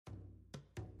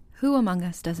Who among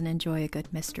us doesn't enjoy a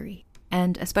good mystery?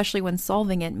 And especially when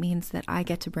solving it means that I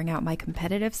get to bring out my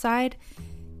competitive side,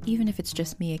 even if it's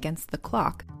just me against the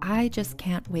clock. I just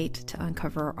can't wait to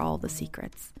uncover all the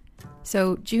secrets.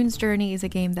 So June's Journey is a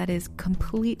game that is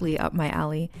completely up my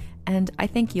alley, and I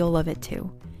think you'll love it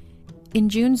too. In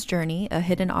June's Journey, a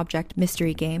hidden object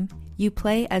mystery game, you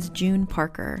play as June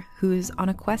Parker, who's on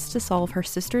a quest to solve her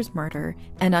sister's murder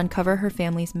and uncover her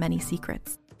family's many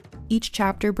secrets. Each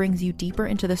chapter brings you deeper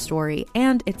into the story,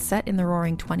 and it's set in the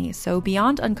Roaring '20s, so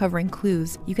beyond uncovering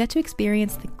clues, you get to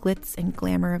experience the glitz and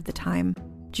glamour of the time.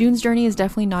 June's Journey is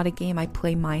definitely not a game I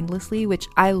play mindlessly, which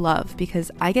I love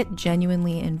because I get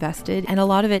genuinely invested, and a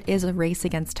lot of it is a race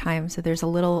against time, so there's a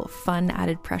little fun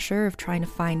added pressure of trying to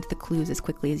find the clues as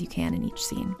quickly as you can in each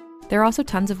scene. There are also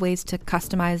tons of ways to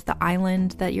customize the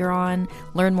island that you're on,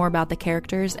 learn more about the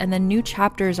characters, and then new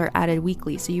chapters are added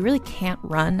weekly, so you really can't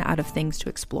run out of things to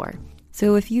explore.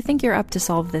 So if you think you're up to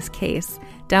solve this case,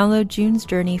 download June's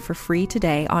Journey for free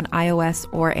today on iOS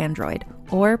or Android,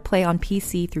 or play on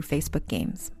PC through Facebook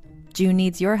Games. June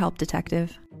needs your help,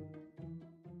 detective.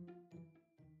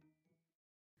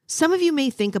 Some of you may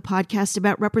think a podcast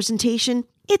about representation,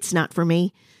 it's not for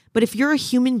me. But if you're a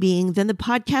human being, then the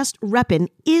podcast Reppin'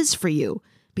 is for you,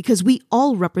 because we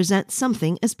all represent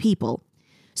something as people.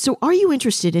 So are you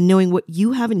interested in knowing what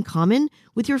you have in common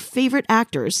with your favorite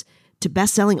actors, to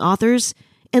best-selling authors,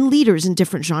 and leaders in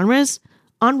different genres?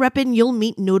 On Reppin', you'll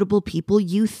meet notable people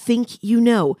you think you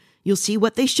know. You'll see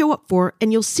what they show up for,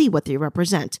 and you'll see what they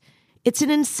represent. It's an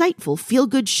insightful,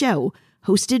 feel-good show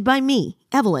hosted by me,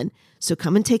 Evelyn. So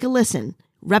come and take a listen.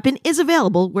 Reppin' is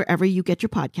available wherever you get your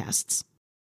podcasts.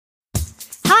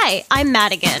 Hi, I'm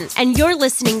Madigan, and you're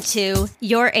listening to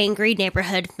Your Angry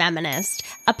Neighborhood Feminist,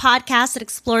 a podcast that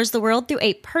explores the world through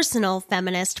a personal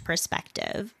feminist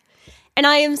perspective. And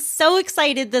I am so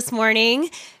excited this morning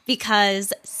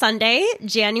because Sunday,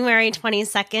 January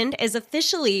 22nd, is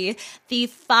officially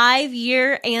the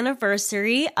 5-year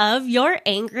anniversary of Your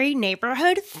Angry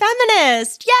Neighborhood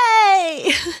Feminist.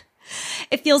 Yay!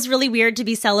 It feels really weird to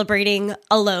be celebrating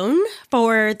alone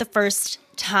for the first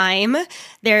time.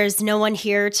 There's no one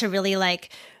here to really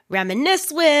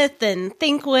reminisce with and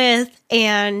think with.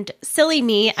 And silly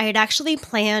me, I had actually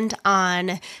planned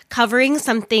on covering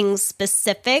something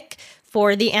specific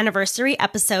for the anniversary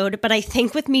episode, but I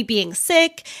think with me being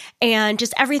sick and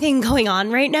just everything going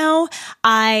on right now,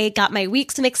 I got my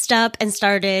weeks mixed up and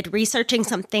started researching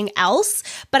something else,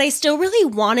 but I still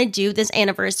really want to do this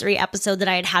anniversary episode that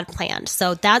I had planned.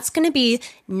 So that's going to be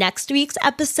next week's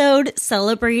episode,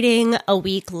 celebrating a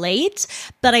week late,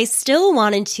 but I still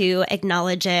wanted to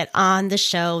acknowledge it on the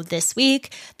show this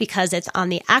week because it's on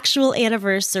the actual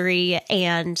anniversary,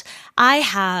 and I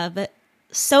have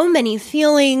so many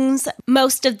feelings,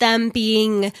 most of them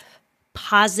being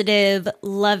positive,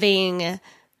 loving,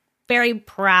 very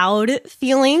proud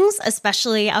feelings,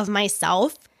 especially of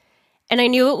myself. And I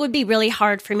knew it would be really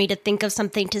hard for me to think of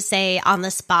something to say on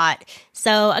the spot.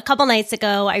 So a couple nights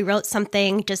ago, I wrote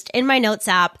something just in my notes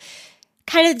app,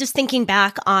 kind of just thinking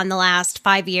back on the last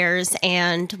 5 years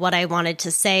and what I wanted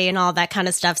to say and all that kind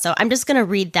of stuff. So I'm just going to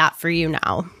read that for you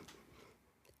now.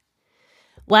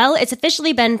 Well, it's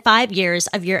officially been 5 years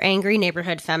of Your Angry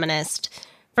Neighborhood Feminist.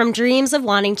 From dreams of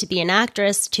wanting to be an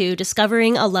actress to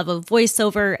discovering a love of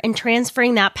voiceover and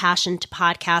transferring that passion to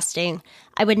podcasting,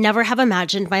 I would never have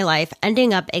imagined my life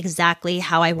ending up exactly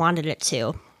how I wanted it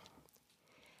to.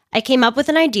 I came up with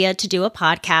an idea to do a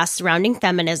podcast surrounding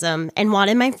feminism and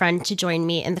wanted my friend to join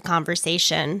me in the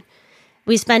conversation.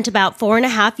 We spent about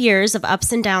 4.5 years of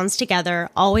ups and downs together,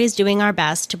 always doing our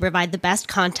best to provide the best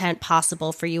content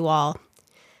possible for you all.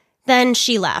 Then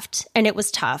she left, and it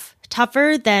was tough,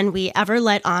 tougher than we ever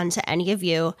let on to any of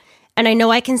you, and I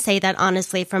know I can say that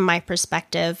honestly from my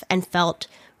perspective, and felt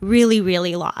really,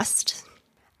 really lost.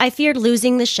 I feared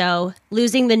losing the show,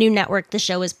 losing the new network the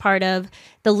show is part of,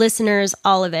 the listeners,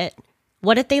 all of it.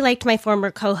 What if they liked my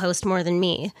former co-host more than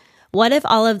me? What if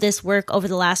all of this work over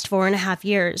the last 4.5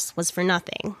 years was for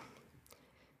nothing?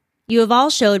 You have all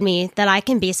showed me that I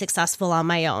can be successful on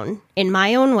my own, in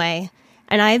my own way,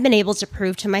 and I have been able to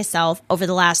prove to myself over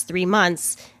the last 3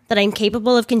 months that I'm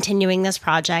capable of continuing this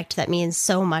project that means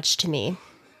so much to me.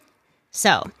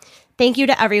 So, thank you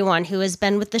to everyone who has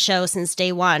been with the show since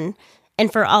day one,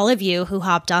 and for all of you who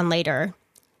hopped on later.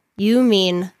 You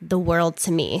mean the world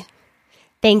to me.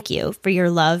 Thank you for your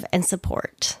love and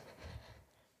support.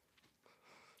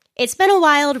 It's been a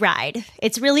wild ride.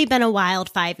 It's really been a wild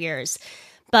 5 years.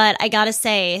 But I gotta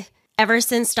say, ever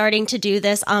since starting to do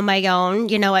this on my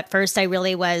own, at first I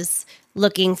really was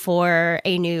looking for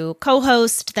a new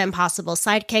co-host, then possible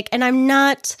sidekick. And I'm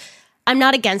not I'm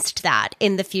not against that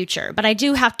in the future, but I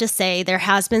do have to say there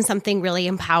has been something really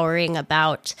empowering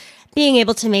about being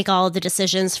able to make all of the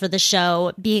decisions for the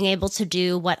show, being able to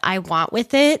do what I want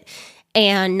with it,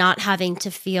 and not having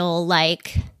to feel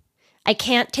like I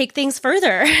can't take things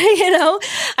further.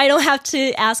 I don't have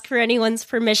to ask for anyone's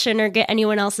permission or get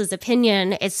anyone else's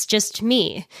opinion. It's just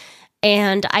me.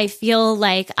 And I feel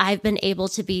like I've been able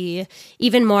to be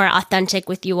even more authentic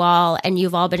with you all, and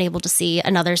you've all been able to see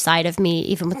another side of me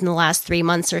even within the last 3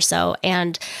 months or so.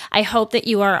 And I hope that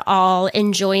you are all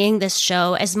enjoying this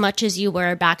show as much as you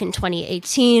were back in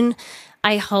 2018.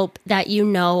 I hope that you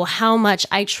know how much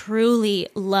I truly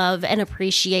love and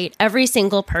appreciate every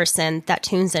single person that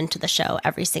tunes into the show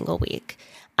every single week.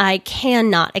 I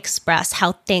cannot express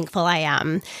how thankful I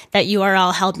am that you are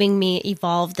all helping me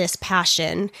evolve this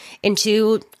passion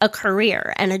into a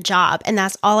career and a job. And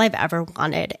that's all I've ever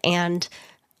wanted. And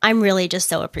I'm really just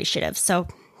so appreciative. So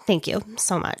thank you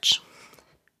so much.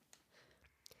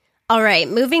 All right,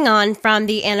 moving on from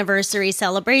the anniversary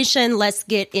celebration, let's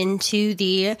get into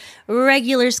the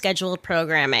regular scheduled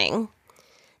programming.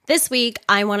 This week,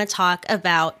 I want to talk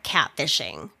about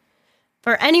catfishing.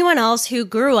 For anyone else who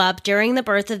grew up during the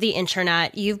birth of the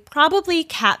internet, you've probably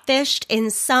catfished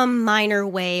in some minor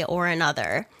way or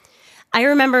another. I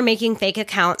remember making fake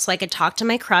accounts so I could talk to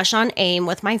my crush on AIM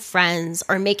with my friends,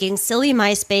 or making silly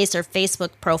MySpace or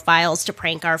Facebook profiles to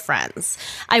prank our friends.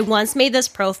 I once made this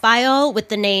profile with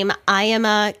the name I Am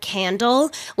a Candle,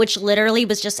 which literally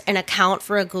was just an account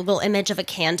for a Google image of a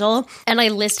candle. And I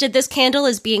listed this candle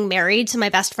as being married to my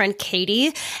best friend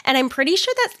Katie. And I'm pretty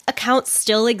sure that account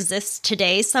still exists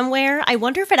today somewhere. I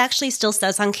wonder if it actually still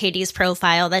says on Katie's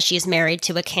profile that she's married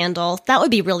to a candle. That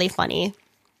would be really funny.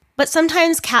 But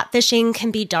sometimes catfishing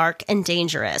can be dark and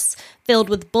dangerous, filled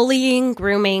with bullying,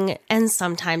 grooming, and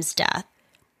sometimes death.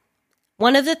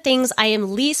 One of the things I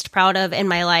am least proud of in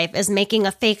my life is making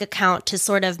a fake account to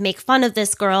sort of make fun of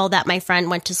this girl that my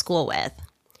friend went to school with.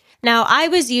 Now, I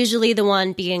was usually the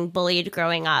one being bullied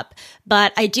growing up,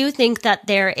 but I do think that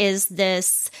there is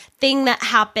this thing that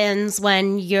happens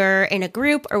when you're in a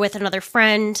group or with another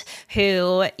friend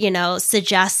who,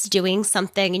 suggests doing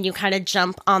something and you kind of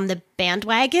jump on the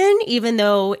bandwagon, even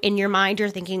though in your mind you're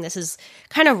thinking this is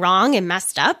kind of wrong and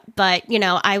messed up. But,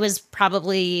 I was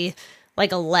probably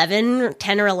like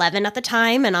 10 or 11 at the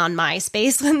time and on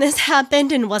MySpace when this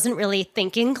happened and wasn't really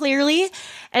thinking clearly.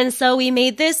 And so we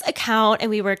made this account and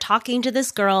we were talking to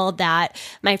this girl that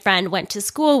my friend went to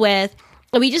school with.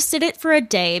 And we just did it for a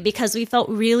day because we felt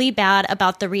really bad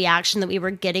about the reaction that we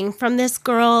were getting from this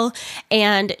girl.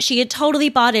 And she had totally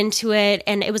bought into it.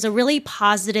 And it was a really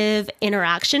positive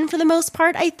interaction for the most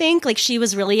part, I think. Like, she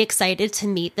was really excited to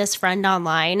meet this friend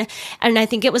online. And I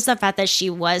think it was the fact that she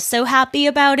was so happy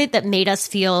about it that made us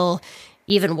feel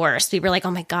even worse. We were like,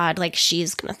 oh my God, like,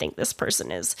 she's going to think this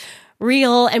person is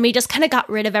real. And we just kind of got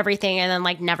rid of everything and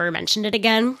then never mentioned it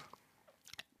again.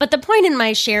 But the point in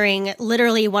my sharing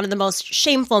literally one of the most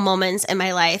shameful moments in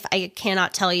my life, I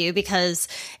cannot tell you, because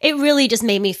it really just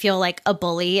made me feel like a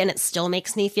bully, and it still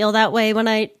makes me feel that way when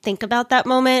I think about that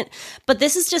moment. But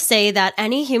this is to say that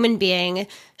any human being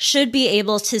should be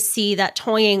able to see that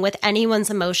toying with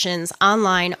anyone's emotions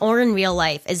online or in real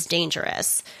life is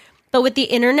dangerous. But with the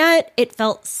internet, it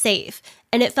felt safe.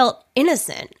 And it felt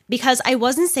innocent because I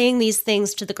wasn't saying these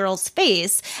things to the girl's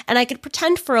face, and I could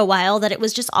pretend for a while that it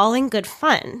was just all in good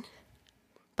fun.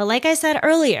 But like I said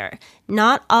earlier,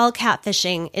 not all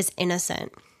catfishing is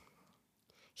innocent.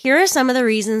 Here are some of the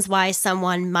reasons why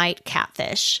someone might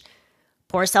catfish.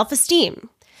 Poor self-esteem.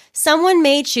 Someone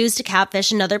may choose to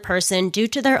catfish another person due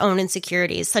to their own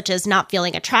insecurities, such as not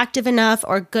feeling attractive enough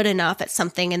or good enough at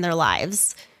something in their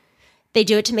lives. They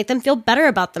do it to make them feel better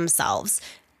about themselves.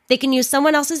 They can use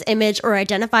someone else's image or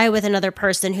identify with another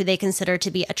person who they consider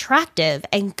to be attractive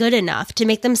and good enough to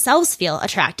make themselves feel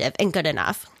attractive and good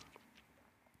enough.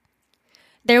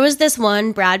 There was this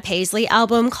one Brad Paisley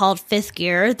album called Fifth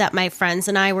Gear that my friends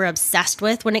and I were obsessed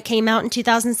with when it came out in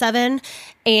 2007.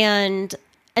 And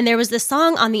there was this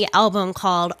song on the album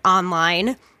called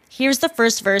Online. Here's the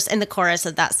first verse and the chorus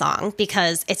of that song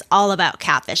because it's all about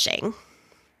catfishing.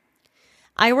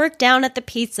 I work down at the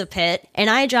pizza pit, and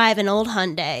I drive an old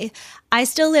Hyundai. I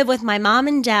still live with my mom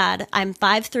and dad. I'm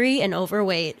 5'3" and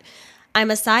overweight.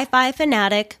 I'm a sci-fi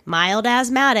fanatic, mild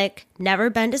asthmatic, never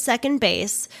been to second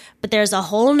base, but there's a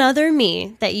whole nother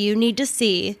me that you need to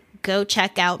see. Go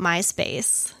check out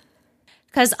MySpace.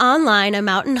 Because online, I'm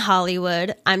out in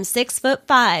Hollywood, I'm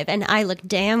 6'5", and I look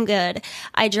damn good.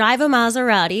 I drive a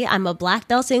Maserati, I'm a black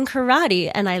belt in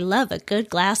karate, and I love a good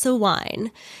glass of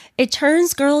wine. It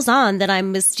turns girls on that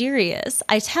I'm mysterious.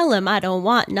 I tell them I don't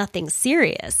want nothing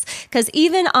serious. Because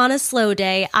even on a slow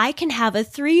day, I can have a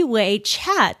 3-way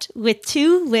chat with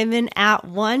 2 women at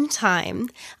one time.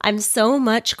 I'm so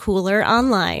much cooler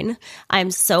online. I'm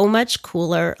so much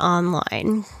cooler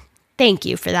online. Thank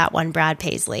you for that one, Brad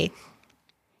Paisley.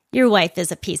 Your wife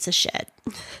is a piece of shit.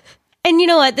 And you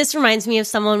know what? This reminds me of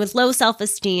someone with low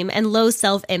self-esteem and low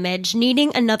self-image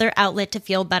needing another outlet to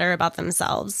feel better about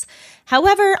themselves.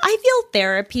 However, I feel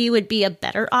therapy would be a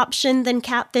better option than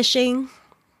catfishing.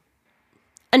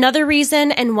 Another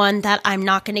reason, and one that I'm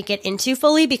not going to get into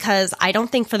fully because I don't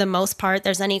think for the most part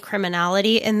there's any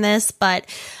criminality in this, but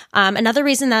another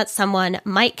reason that someone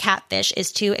might catfish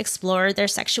is to explore their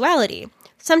sexuality.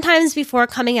 Sometimes before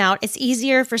coming out, it's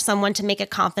easier for someone to make a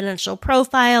confidential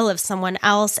profile of someone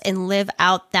else and live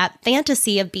out that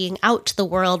fantasy of being out to the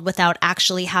world without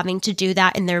actually having to do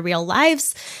that in their real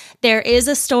lives. There is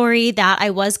a story that I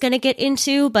was going to get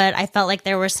into, but I felt like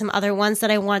there were some other ones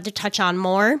that I wanted to touch on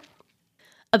more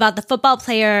about the football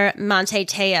player Monte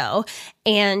Teo,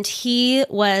 and he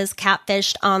was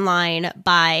catfished online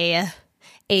by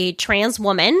a trans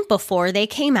woman before they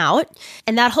came out.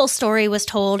 And that whole story was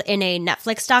told in a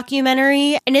Netflix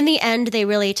documentary. And in the end, they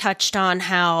really touched on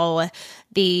how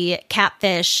the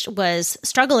catfish was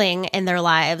struggling in their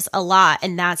lives a lot.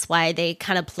 And that's why they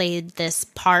kind of played this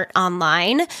part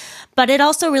online. But it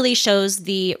also really shows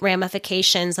the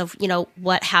ramifications of, you know,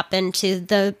 what happened to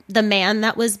the man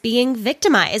that was being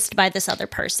victimized by this other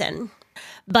person.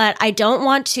 But I don't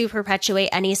want to perpetuate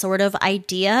any sort of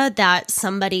idea that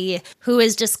somebody who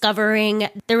is discovering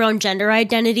their own gender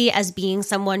identity as being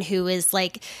someone who is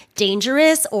like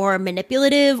dangerous or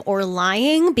manipulative or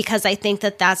lying, because I think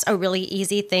that that's a really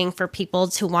easy thing for people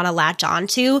to want to latch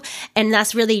onto. And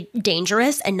that's really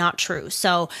dangerous and not true.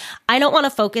 So I don't want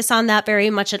to focus on that very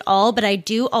much at all. But I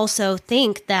do also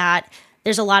think that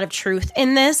there's a lot of truth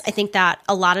in this. I think that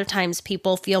a lot of times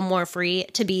people feel more free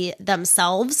to be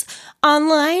themselves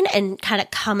online and kind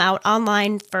of come out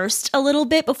online first a little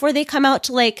bit before they come out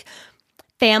to like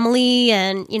family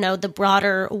and, you know, the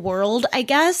broader world, I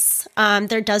guess.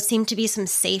 There does seem to be some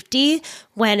safety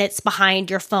when it's behind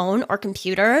your phone or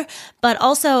computer. But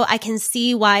also I can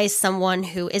see why someone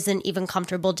who isn't even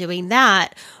comfortable doing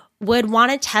that would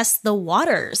want to test the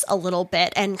waters a little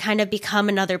bit and kind of become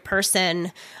another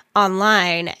person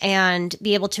online and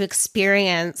be able to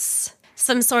experience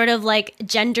some sort of like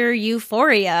gender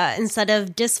euphoria instead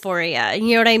of dysphoria.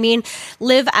 You know what I mean?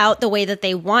 Live out the way that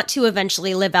they want to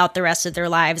eventually live out the rest of their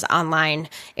lives online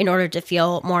in order to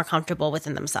feel more comfortable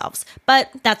within themselves. But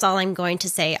that's all I'm going to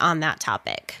say on that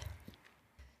topic.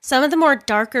 Some of the more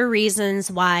darker reasons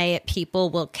why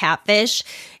people will catfish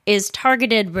is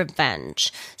targeted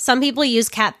revenge. Some people use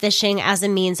catfishing as a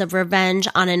means of revenge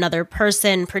on another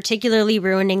person, particularly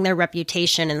ruining their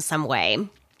reputation in some way.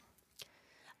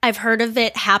 I've heard of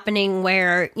it happening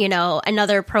where, you know,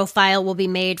 another profile will be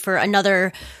made for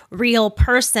another real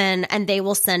person and they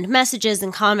will send messages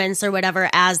and comments or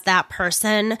whatever as that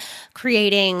person,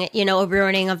 creating, you know, a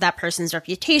ruining of that person's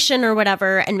reputation or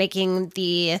whatever, and making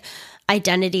the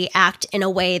identity act in a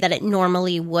way that it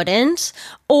normally wouldn't,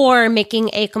 or making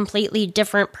a completely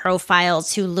different profile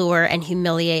to lure and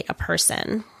humiliate a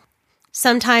person.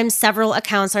 Sometimes several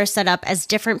accounts are set up as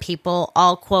different people,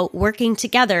 all, quote, working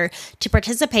together to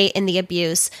participate in the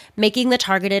abuse, making the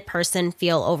targeted person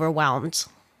feel overwhelmed.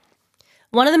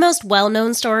 One of the most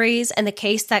well-known stories and the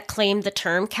case that claimed the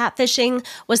term catfishing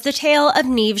was the tale of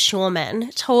Neve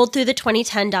Schulman, told through the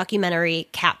 2010 documentary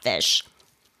Catfish.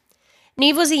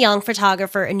 Neve was a young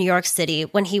photographer in New York City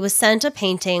when he was sent a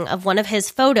painting of one of his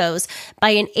photos by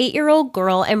an 8-year-old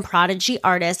girl and prodigy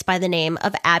artist by the name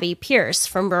of Abby Pierce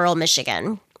from rural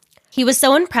Michigan. He was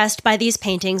so impressed by these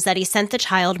paintings that he sent the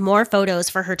child more photos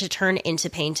for her to turn into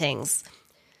paintings.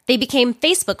 They became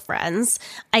Facebook friends.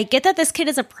 I get that this kid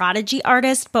is a prodigy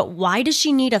artist, but why does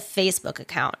she need a Facebook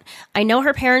account? I know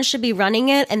her parents should be running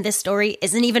it, and this story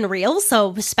isn't even real,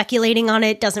 so speculating on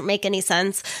it doesn't make any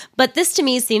sense. But this to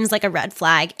me seems like a red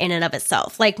flag in and of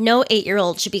itself. Like, no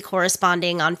 8-year-old should be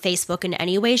corresponding on Facebook in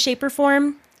any way, shape, or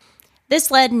form. This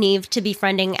led Neve to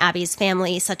befriending Abby's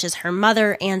family, such as her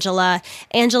mother, Angela,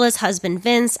 Angela's husband,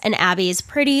 Vince, and Abby's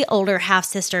pretty older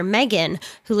half-sister, Megan,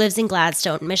 who lives in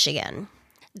Gladstone, Michigan.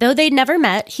 Though they'd never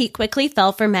met, he quickly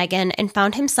fell for Megan and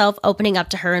found himself opening up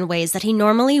to her in ways that he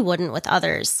normally wouldn't with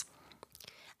others.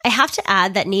 I have to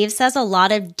add that Neve says a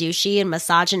lot of douchey and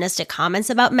misogynistic comments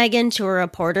about Megan to a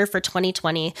reporter for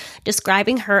 2020,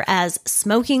 describing her as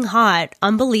smoking hot,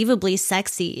 unbelievably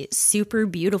sexy, super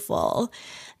beautiful.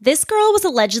 This girl was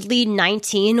allegedly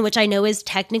 19, which I know is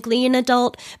technically an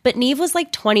adult, but Neve was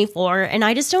like 24, and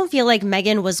I just don't feel like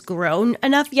Megan was grown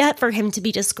enough yet for him to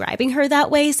be describing her that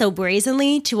way so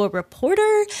brazenly to a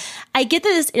reporter. I get that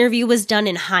this interview was done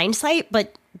in hindsight,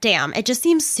 but damn, it just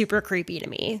seems super creepy to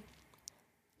me.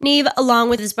 Neve,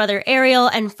 along with his brother Ariel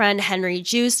and friend Henry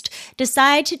Joost,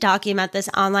 decide to document this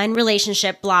online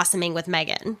relationship blossoming with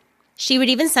Megan. She would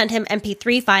even send him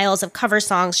MP3 files of cover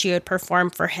songs she would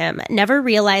perform for him, never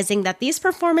realizing that these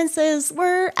performances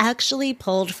were actually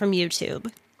pulled from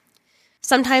YouTube.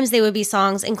 Sometimes they would be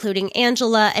songs including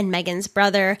Angela and Megan's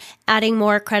brother, adding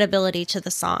more credibility to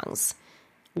the songs.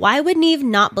 Why would Neve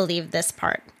not believe this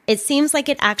part? It seems like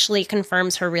it actually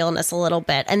confirms her realness a little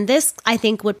bit, and this, I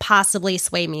think, would possibly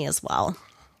sway me as well.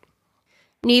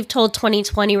 Neve told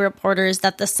 2020 reporters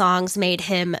that the songs made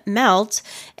him melt,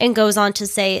 and goes on to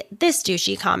say this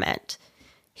douchey comment.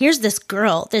 Here's this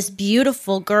girl, this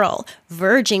beautiful girl,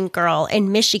 virgin girl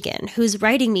in Michigan, who's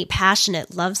writing me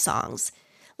passionate love songs.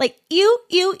 Like, you,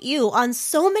 on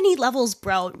so many levels,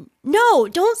 bro. No,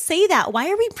 don't say that. Why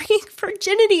are we bringing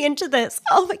virginity into this?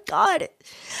 Oh my God.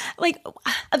 Like,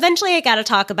 eventually I gotta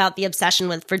talk about the obsession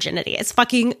with virginity. It's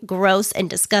fucking gross and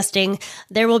disgusting.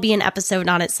 There will be an episode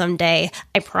on it someday.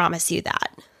 I promise you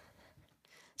that.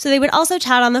 So they would also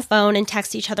chat on the phone and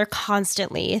text each other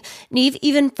constantly. Neve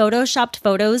even photoshopped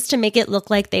photos to make it look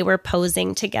like they were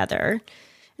posing together.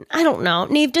 I don't know.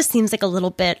 Neve just seems like a little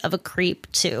bit of a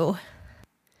creep too.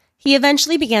 He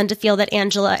eventually began to feel that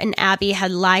Angela and Abby had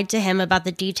lied to him about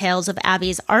the details of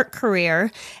Abby's art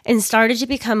career and started to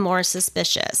become more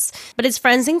suspicious. But his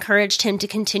friends encouraged him to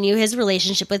continue his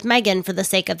relationship with Megan for the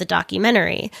sake of the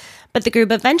documentary. But the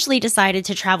group eventually decided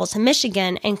to travel to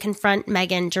Michigan and confront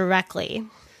Megan directly.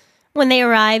 When they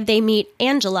arrive, they meet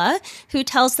Angela, who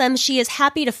tells them she is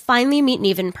happy to finally meet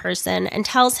Neve in person and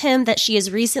tells him that she has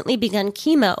recently begun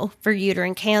chemo for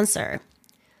uterine cancer.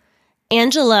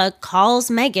 Angela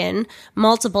calls Megan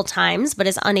multiple times but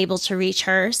is unable to reach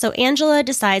her, so Angela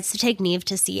decides to take Neve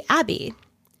to see Abby.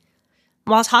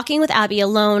 While talking with Abby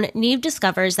alone, Neve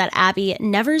discovers that Abby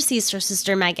never sees her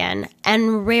sister Megan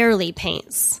and rarely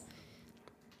paints.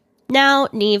 Now,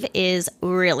 Neve is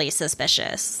really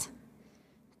suspicious.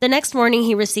 The next morning,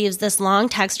 he receives this long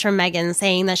text from Megan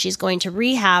saying that she's going to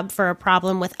rehab for a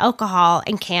problem with alcohol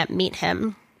and can't meet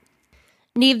him.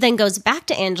 Neve then goes back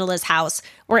to Angela's house,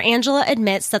 where Angela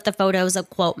admits that the photos of,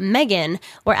 quote, Megan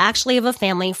were actually of a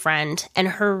family friend, and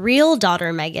her real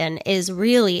daughter, Megan, is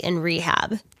really in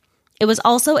rehab. It was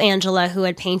also Angela who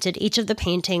had painted each of the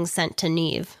paintings sent to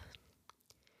Neve.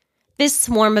 This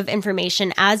swarm of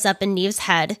information adds up in Neve's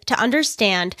head to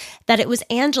understand that it was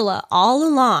Angela all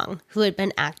along who had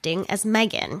been acting as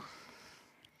Megan.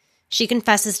 She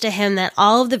confesses to him that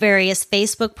all of the various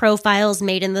Facebook profiles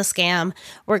made in the scam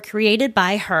were created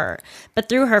by her, but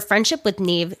through her friendship with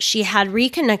Neve, she had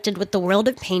reconnected with the world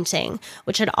of painting,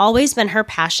 which had always been her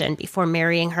passion before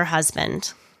marrying her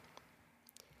husband.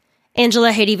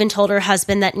 Angela had even told her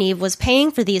husband that Neve was paying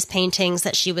for these paintings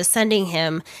that she was sending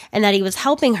him and that he was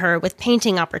helping her with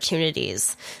painting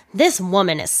opportunities. This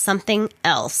woman is something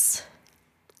else.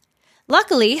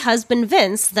 Luckily, husband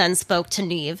Vince then spoke to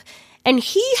Neve, and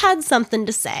he had something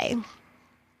to say.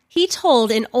 He told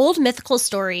an old mythical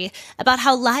story about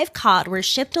how live cod were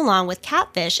shipped along with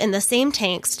catfish in the same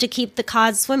tanks to keep the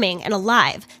cod swimming and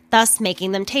alive, thus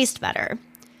making them taste better.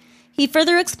 He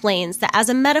further explains that as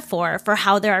a metaphor for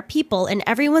how there are people in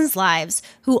everyone's lives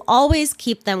who always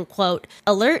keep them, quote,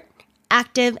 alert,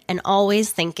 active, and always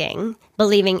thinking,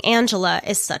 believing Angela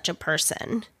is such a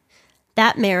person.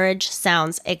 That marriage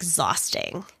sounds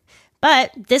exhausting.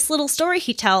 But this little story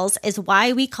he tells is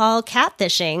why we call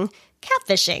catfishing,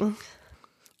 catfishing.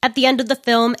 At the end of the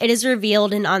film, it is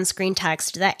revealed in on-screen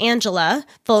text that Angela,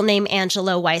 full name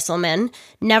Angela Weisselman,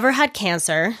 never had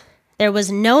cancer. There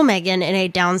was no Megan in a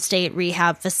downstate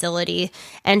rehab facility,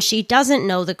 and she doesn't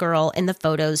know the girl in the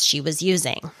photos she was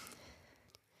using.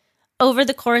 Over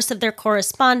the course of their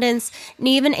correspondence,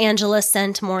 Neve and Angela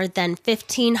sent more than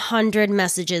 1,500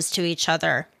 messages to each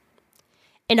other.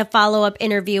 In a follow-up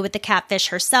interview with the catfish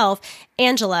herself,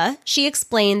 Angela, she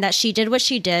explained that she did what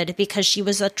she did because she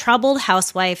was a troubled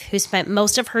housewife who spent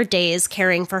most of her days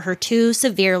caring for her 2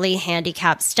 severely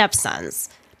handicapped stepsons.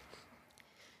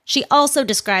 She also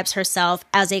describes herself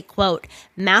as a, quote,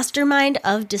 mastermind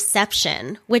of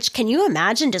deception, which can you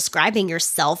imagine describing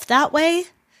yourself that way?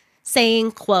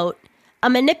 Saying, quote, A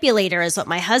manipulator is what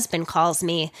my husband calls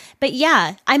me. But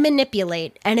yeah, I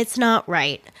manipulate, and it's not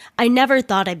right. I never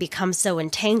thought I'd become so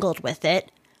entangled with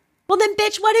it. Well then,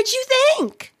 bitch, what did you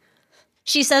think?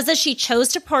 She says that she chose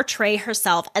to portray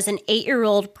herself as an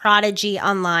 8-year-old prodigy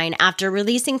online after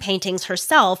releasing paintings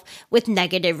herself with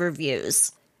negative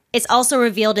reviews. It's also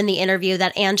revealed in the interview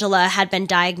that Angela had been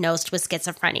diagnosed with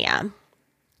schizophrenia.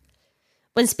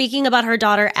 When speaking about her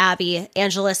daughter Abby,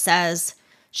 Angela says,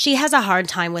 "She has a hard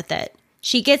time with it.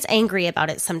 She gets angry about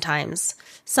it sometimes.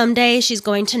 Someday she's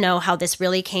going to know how this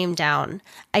really came down.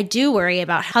 I do worry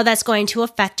about how that's going to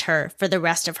affect her for the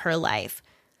rest of her life."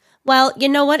 Well, you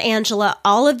know what, Angela?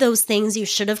 All of those things you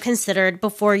should have considered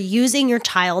before using your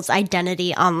child's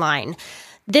identity online.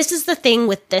 This is the thing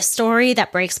with this story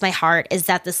that breaks my heart, is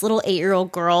that this little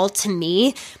 8-year-old girl, to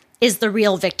me, is the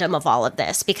real victim of all of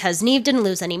this, because Neve didn't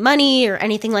lose any money or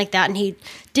anything like that, and he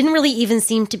didn't really even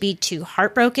seem to be too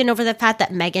heartbroken over the fact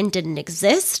that Megan didn't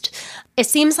exist. It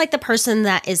seems like the person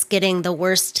that is getting the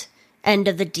worst end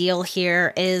of the deal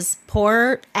here is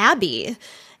poor Abby.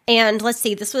 And let's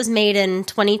see, this was made in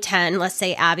 2010. Let's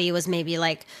say Abby was maybe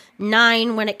like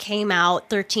 9 when it came out,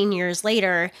 13 years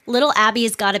later. Little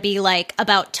Abby's got to be like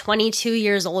about 22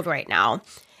 years old right now.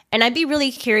 And I'd be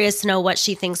really curious to know what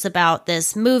she thinks about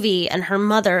this movie and her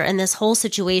mother and this whole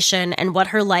situation and what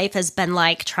her life has been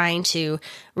like trying to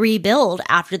rebuild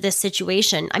after this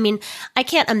situation. I mean, I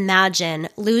can't imagine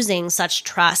losing such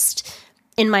trust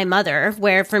in my mother,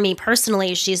 where for me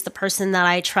personally, she's the person that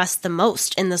I trust the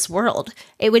most in this world.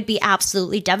 It would be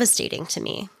absolutely devastating to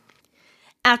me.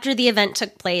 After the event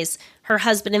took place, her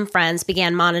husband and friends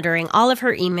began monitoring all of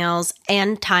her emails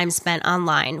and time spent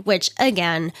online, which,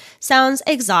 again, sounds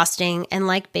exhausting and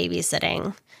like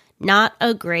babysitting. Not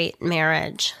a great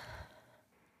marriage.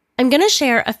 I'm going to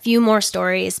share a few more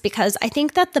stories because I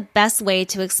think that the best way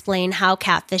to explain how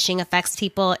catfishing affects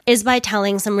people is by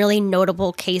telling some really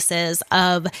notable cases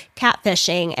of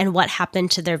catfishing and what happened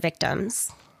to their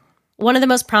victims. One of the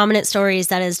most prominent stories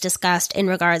that is discussed in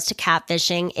regards to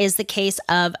catfishing is the case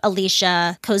of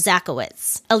Alicia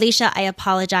Kozakowicz. Alicia, I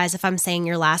apologize if I'm saying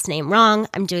your last name wrong.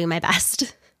 I'm doing my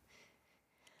best.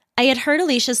 I had heard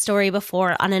Alicia's story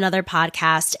before on another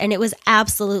podcast, and it was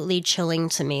absolutely chilling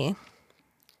to me.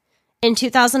 In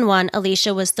 2001,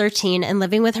 Alicia was 13 and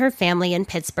living with her family in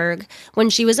Pittsburgh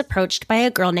when she was approached by a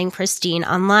girl named Christine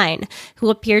online, who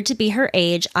appeared to be her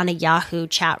age on a Yahoo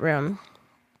chat room.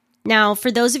 Now, for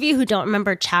those of you who don't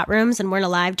remember chat rooms and weren't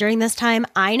alive during this time,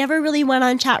 I never really went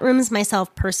on chat rooms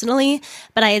myself personally,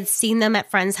 but I had seen them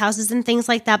at friends' houses and things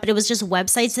like that. But it was just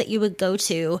websites that you would go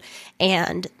to,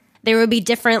 and there would be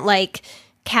different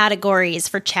categories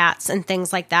for chats and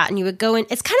things like that. And you would go in,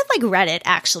 it's kind of like Reddit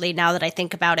actually, now that I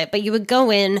think about it, but you would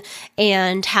go in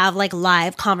and have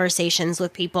live conversations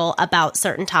with people about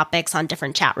certain topics on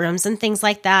different chat rooms and things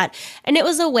like that. And it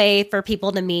was a way for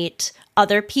people to meet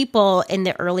other people in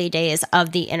the early days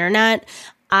of the internet.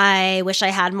 I wish I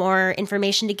had more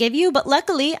information to give you, but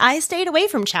luckily I stayed away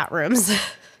from chat rooms.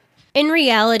 In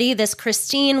reality, this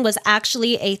Christine was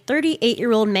actually a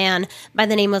 38-year-old man by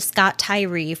the name of Scott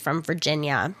Tyree from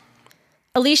Virginia.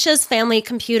 Alicia's family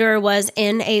computer was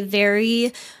in a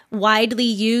very widely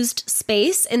used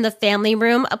space in the family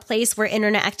room, a place where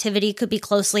internet activity could be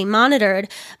closely monitored,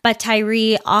 but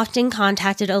Tyree often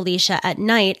contacted Alicia at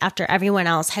night after everyone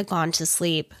else had gone to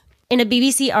sleep. In a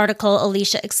BBC article,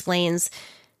 Alicia explains,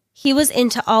 "He was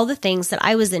into all the things that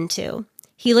I was into.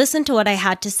 He listened to what I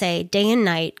had to say day and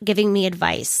night, giving me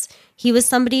advice. He was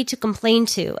somebody to complain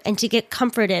to and to get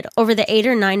comforted over the 8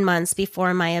 or 9 months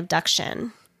before my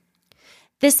abduction."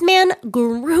 This man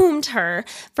groomed her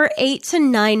for 8 to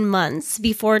 9 months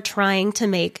before trying to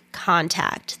make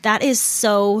contact. That is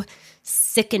so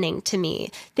sickening to me.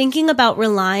 Thinking about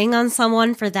relying on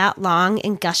someone for that long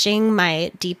and gushing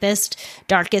my deepest,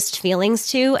 darkest feelings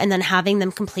to, and then having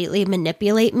them completely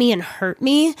manipulate me and hurt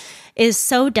me is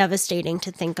so devastating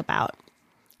to think about.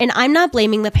 And I'm not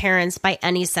blaming the parents by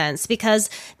any sense,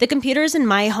 because the computers in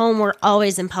my home were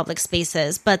always in public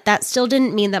spaces, but that still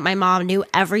didn't mean that my mom knew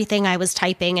everything I was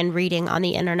typing and reading on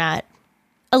the internet.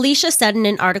 Alicia said in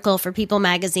an article for People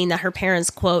magazine that her parents,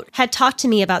 quote, had talked to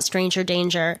me about stranger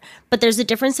danger, but there's a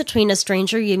difference between a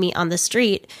stranger you meet on the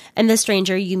street and the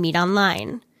stranger you meet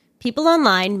online. People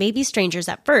online may be strangers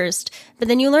at first, but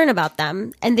then you learn about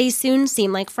them, and they soon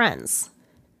seem like friends.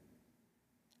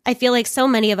 I feel like so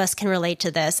many of us can relate to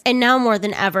this, and now more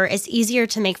than ever, it's easier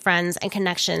to make friends and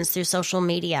connections through social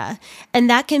media. And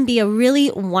that can be a really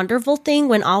wonderful thing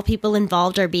when all people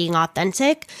involved are being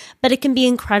authentic, but it can be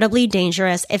incredibly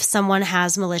dangerous if someone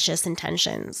has malicious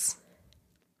intentions.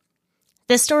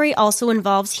 This story also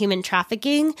involves human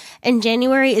trafficking, and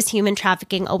January is Human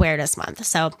Trafficking Awareness Month,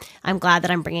 so I'm glad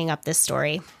that I'm bringing up this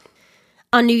story.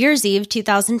 On New Year's Eve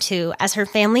 2002, as her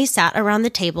family sat around the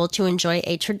table to enjoy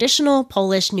a traditional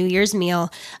Polish New Year's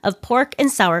meal of pork and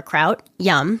sauerkraut,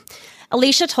 yum,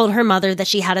 Alicia told her mother that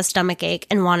she had a stomachache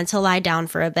and wanted to lie down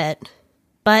for a bit.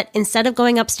 But instead of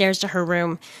going upstairs to her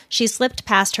room, she slipped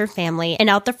past her family and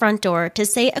out the front door to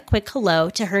say a quick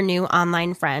hello to her new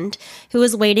online friend, who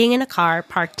was waiting in a car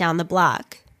parked down the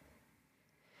block.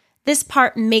 This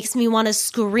part makes me want to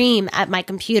scream at my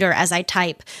computer as I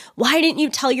type. Why didn't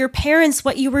you tell your parents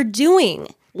what you were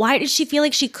doing? Why did she feel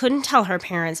like she couldn't tell her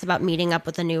parents about meeting up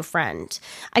with a new friend?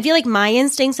 I feel like my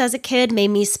instincts as a kid made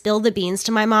me spill the beans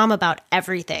to my mom about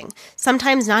everything,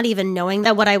 sometimes not even knowing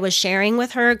that what I was sharing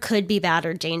with her could be bad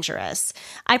or dangerous.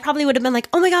 I probably would have been like,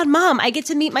 oh my God, Mom, I get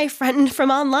to meet my friend from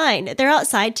online. They're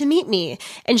outside to meet me.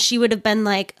 And she would have been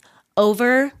like,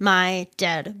 over my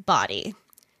dead body.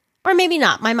 Or maybe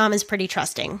not. My mom is pretty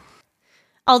trusting.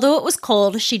 Although it was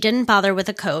cold, she didn't bother with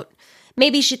a coat.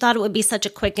 Maybe she thought it would be such a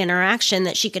quick interaction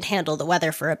that she could handle the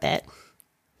weather for a bit.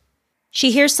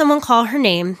 She hears someone call her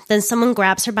name, then someone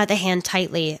grabs her by the hand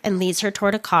tightly and leads her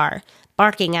toward a car,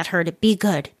 barking at her to be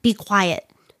good, be quiet.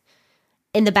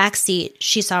 In the back seat,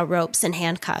 she saw ropes and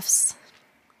handcuffs.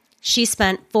 She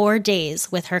spent 4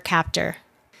 days with her captor.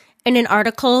 In an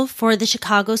article for the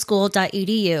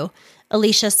chicagoschool.edu,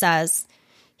 Alicia says,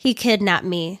 "He kidnapped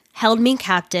me, held me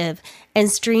captive,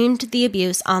 and streamed the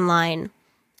abuse online.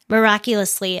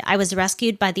 Miraculously, I was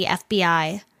rescued by the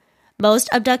FBI. Most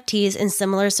abductees in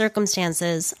similar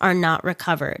circumstances are not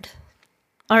recovered."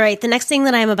 All right, the next thing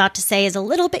that I'm about to say is a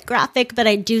little bit graphic, but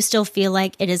I do still feel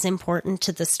like it is important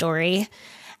to the story.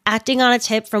 Acting on a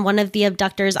tip from one of the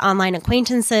abductor's online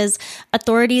acquaintances,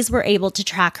 authorities were able to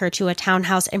track her to a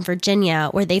townhouse in Virginia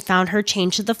where they found her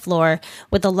chained to the floor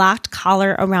with a locked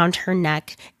collar around her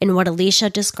neck in what Alicia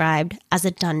described as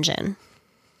a dungeon.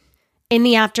 In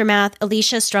the aftermath,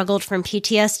 Alicia struggled from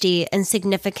PTSD and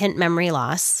significant memory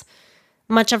loss.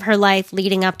 Much of her life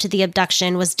leading up to the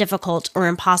abduction was difficult or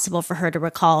impossible for her to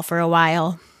recall for a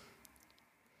while.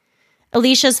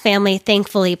 Alicia's family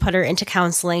thankfully put her into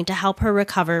counseling to help her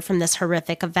recover from this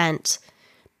horrific event.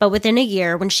 But within a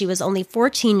year, when she was only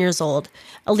 14 years old,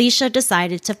 Alicia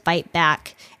decided to fight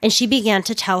back, and she began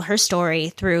to tell her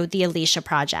story through the Alicia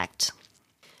Project.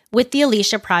 With the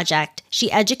Alicia Project,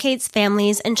 she educates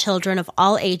families and children of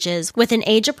all ages with an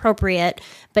age-appropriate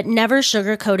but never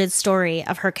sugar-coated story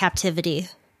of her captivity.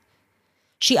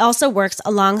 She also works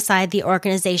alongside the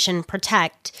organization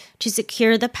Protect to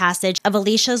secure the passage of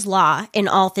Alicia's law in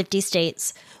all 50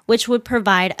 states, which would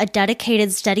provide a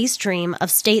dedicated steady stream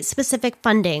of state-specific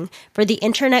funding for the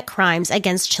Internet Crimes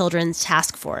Against Children's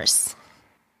Task Force.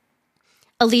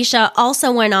 Alicia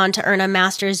also went on to earn a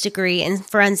master's degree in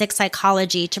forensic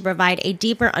psychology to provide a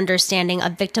deeper understanding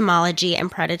of victimology and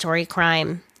predatory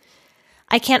crime.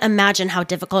 I can't imagine how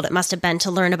difficult it must have been to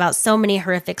learn about so many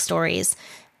horrific stories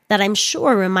that I'm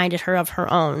sure reminded her of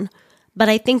her own, but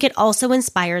I think it also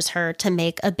inspires her to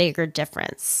make a bigger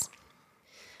difference.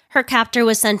 Her captor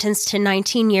was sentenced to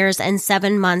 19 years and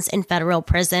 7 months in federal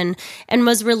prison and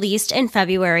was released in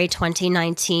February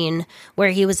 2019,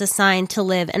 where he was assigned to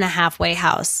live in a halfway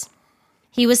house.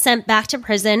 He was sent back to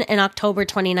prison in October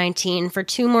 2019 for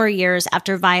 2 more years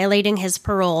after violating his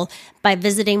parole by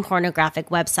visiting pornographic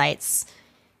websites.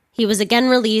 He was again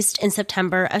released in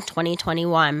September of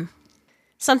 2021.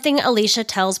 Something Alicia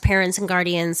tells parents and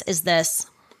guardians is this: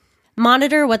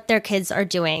 monitor what their kids are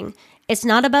doing. It's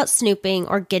not about snooping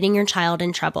or getting your child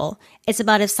in trouble. It's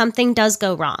about if something does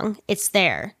go wrong, it's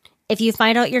there. If you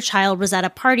find out your child was at a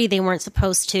party they weren't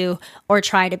supposed to or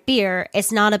tried a beer,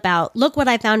 it's not about, look what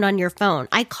I found on your phone,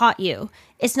 I caught you.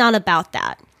 It's not about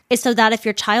that. It's so that if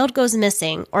your child goes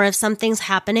missing or if something's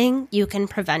happening, you can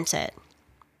prevent it.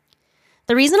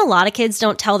 The reason a lot of kids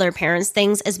don't tell their parents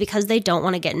things is because they don't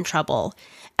want to get in trouble.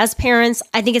 As parents,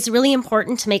 I think it's really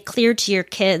important to make clear to your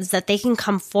kids that they can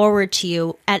come forward to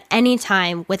you at any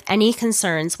time with any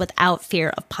concerns without fear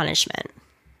of punishment.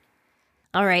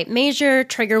 All right, major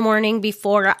trigger warning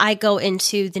before I go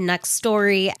into the next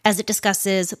story as it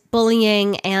discusses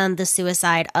bullying and the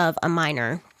suicide of a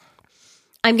minor.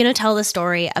 I'm going to tell the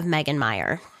story of Megan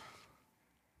Meyer.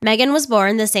 Megan was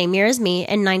born the same year as me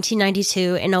in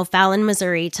 1992 in O'Fallon,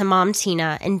 Missouri to mom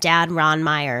Tina and dad Ron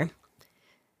Meyer.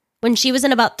 When she was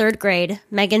in about 3rd grade,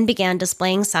 Megan began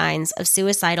displaying signs of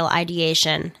suicidal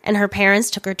ideation, and her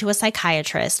parents took her to a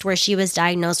psychiatrist where she was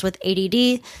diagnosed with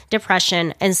ADD,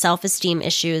 depression, and self-esteem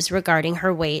issues regarding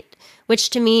her weight, which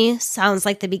to me sounds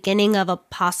like the beginning of a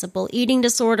possible eating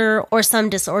disorder or some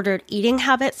disordered eating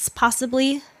habits,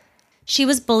 possibly. She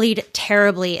was bullied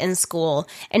terribly in school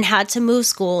and had to move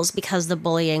schools because the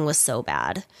bullying was so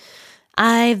bad.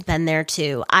 I've been there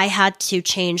too. I had to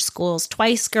change schools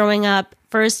twice growing up.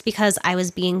 First, because I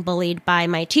was being bullied by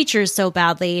my teachers so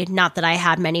badly, not that I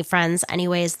had many friends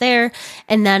anyways there.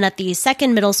 And then at the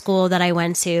second middle school that I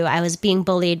went to, I was being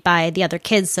bullied by the other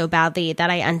kids so badly that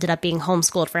I ended up being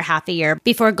homeschooled for half a year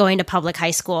before going to public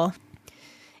high school.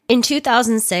 In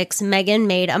 2006, Megan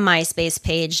made a MySpace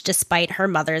page despite her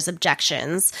mother's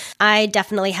objections. I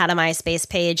definitely had a MySpace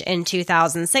page in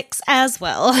 2006 as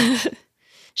well.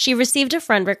 She received a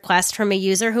friend request from a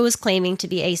user who was claiming to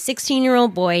be a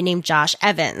 16-year-old boy named Josh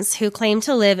Evans, who claimed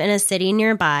to live in a city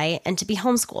nearby and to be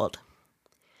homeschooled.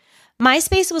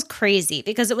 MySpace was crazy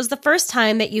because it was the first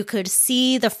time that you could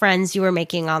see the friends you were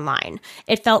making online.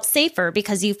 It felt safer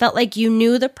because you felt like you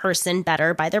knew the person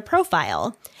better by their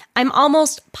profile. I'm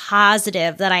almost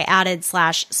positive that I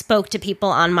added/spoke to people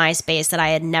on MySpace that I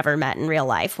had never met in real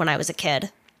life when I was a kid.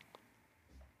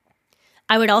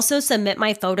 I would also submit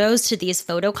my photos to these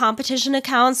photo competition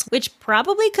accounts, which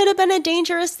probably could have been a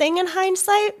dangerous thing in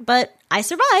hindsight, but I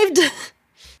survived.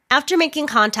 After making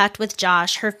contact with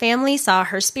Josh, her family saw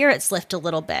her spirits lift a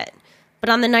little bit. But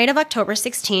on the night of October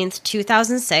 16th,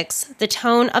 2006, the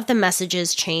tone of the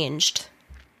messages changed.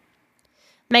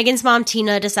 Megan's mom,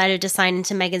 Tina, decided to sign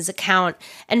into Megan's account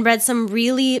and read some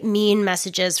really mean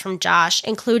messages from Josh,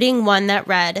 including one that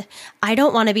read, "I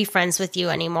don't want to be friends with you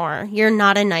anymore. You're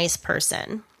not a nice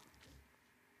person."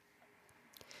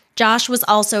 Josh was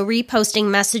also reposting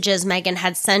messages Megan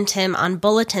had sent him on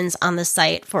bulletins on the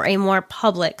site for a more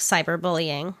public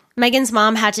cyberbullying. Megan's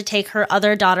mom had to take her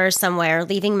other daughter somewhere,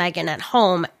 leaving Megan at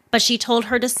home, but she told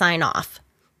her to sign off.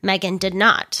 Megan did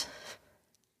not.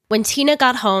 When Tina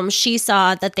got home, she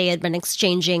saw that they had been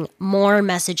exchanging more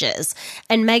messages,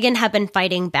 and Megan had been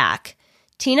fighting back.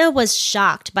 Tina was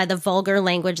shocked by the vulgar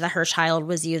language that her child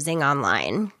was using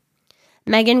online.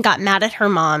 Megan got mad at her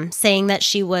mom, saying that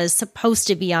she was supposed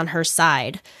to be on her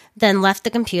side, then left the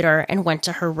computer and went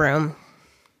to her room.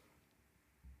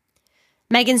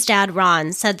 Megan's dad,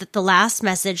 Ron, said that the last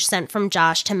message sent from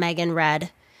Josh to Megan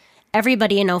read,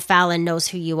 "Everybody in O'Fallon knows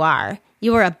who you are.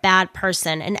 You are a bad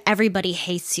person and everybody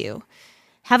hates you.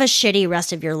 Have a shitty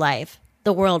rest of your life.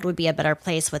 The world would be a better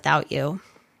place without you."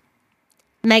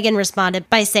 Megan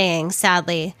responded by saying,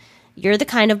 sadly, "You're the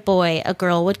kind of boy a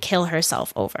girl would kill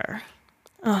herself over."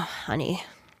 Oh, honey.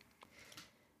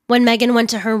 When Megan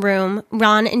went to her room,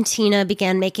 Ron and Tina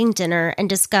began making dinner and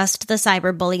discussed the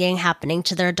cyberbullying happening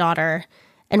to their daughter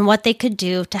and what they could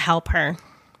do to help her.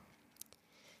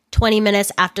 20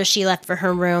 minutes after she left for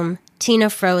her room, Tina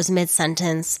froze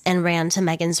mid-sentence and ran to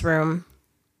Megan's room.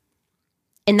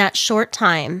 In that short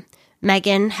time,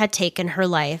 Megan had taken her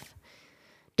life.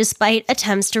 Despite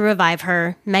attempts to revive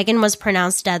her, Megan was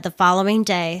pronounced dead the following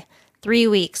day, 3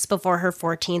 weeks before her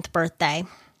 14th birthday.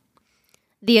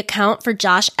 The account for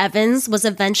Josh Evans was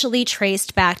eventually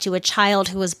traced back to a child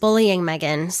who was bullying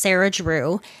Megan, Sarah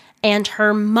Drew, and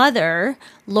her mother,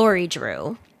 Lori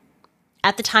Drew.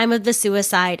 At the time of the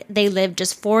suicide, they lived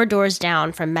just 4 doors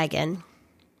down from Megan.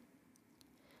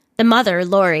 The mother,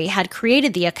 Lori, had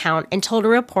created the account and told a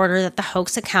reporter that the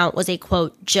hoax account was a,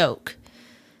 quote, joke.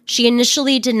 She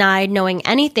initially denied knowing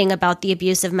anything about the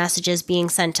abusive messages being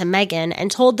sent to Megan and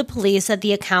told the police that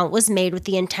the account was made with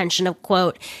the intention of,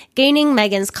 quote, gaining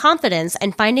Megan's confidence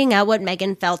and finding out what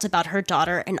Megan felt about her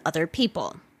daughter and other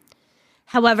people.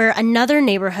 However, another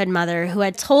neighborhood mother who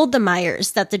had told the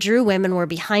Myers that the Drew women were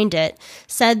behind it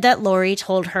said that Lori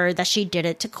told her that she did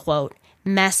it to, quote,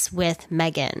 mess with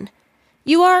Megan.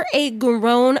 You are a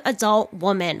grown adult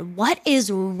woman. What is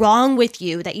wrong with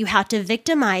you that you have to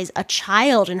victimize a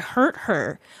child and hurt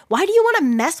her? Why do you want to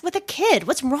mess with a kid?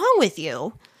 What's wrong with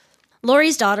you?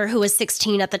 Lori's daughter, who was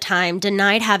 16 at the time,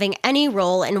 denied having any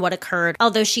role in what occurred,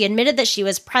 although she admitted that she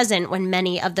was present when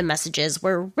many of the messages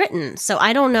were written. So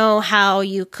I don't know how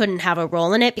you couldn't have a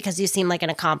role in it because you seem like an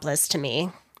accomplice to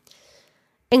me.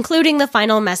 Including the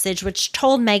final message, which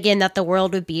told Megan that the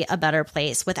world would be a better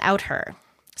place without her.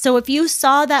 So if you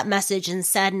saw that message and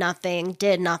said nothing,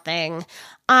 did nothing,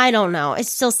 I don't know. It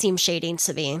still seems shady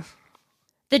to me.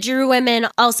 The Drew women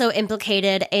also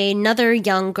implicated another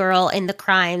young girl in the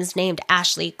crimes named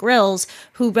Ashley Grills,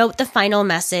 who wrote the final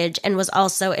message and was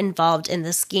also involved in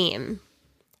the scheme.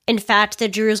 In fact, the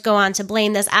Drews go on to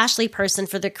blame this Ashley person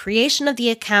for the creation of the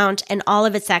account and all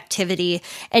of its activity,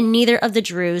 and neither of the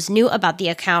Drews knew about the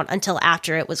account until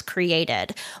after it was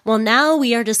created. Well, now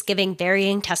we are just giving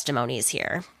varying testimonies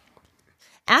here.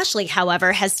 Ashley,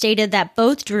 however, has stated that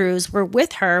both Drews were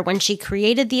with her when she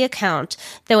created the account,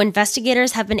 though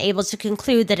investigators have been able to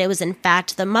conclude that it was in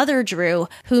fact the mother Drew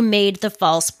who made the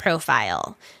false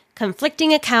profile.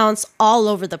 conflicting accounts all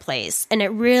over the place, and it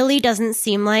really doesn't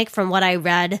seem like, from what I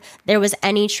read, there was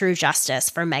any true justice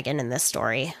for Megan in this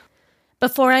story.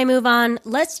 Before I move on,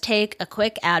 let's take a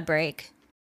quick ad break.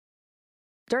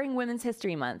 During Women's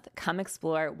History Month, come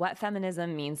explore what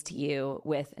feminism means to you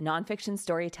with nonfiction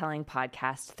storytelling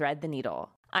podcast Thread the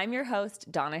Needle. I'm your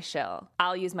host, Donna Schill.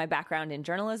 I'll use my background in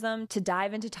journalism to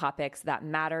dive into topics that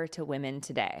matter to women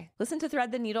today. Listen to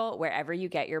Thread the Needle wherever you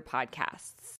get your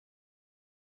podcasts.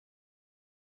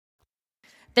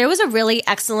 There was a really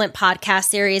excellent podcast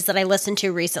series that I listened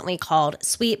to recently called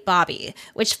Sweet Bobby,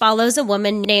 which follows a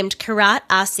woman named Kirat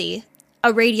Asi,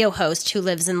 a radio host who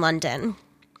lives in London.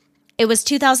 It was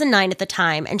 2009 at the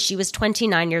time, and she was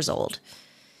 29 years old.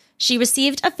 She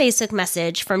received a Facebook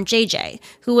message from JJ,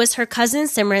 who was her cousin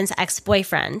Simran's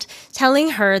ex-boyfriend,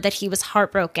 telling her that he was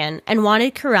heartbroken and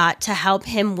wanted Kirat to help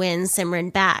him win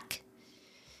Simran back.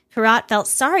 Kirat felt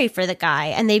sorry for the guy,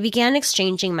 and they began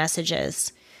exchanging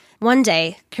messages. One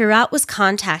day, Kirat was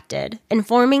contacted,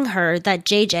 informing her that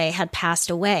JJ had passed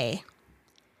away.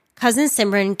 Cousin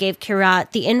Simran gave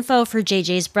Kirat the info for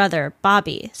JJ's brother,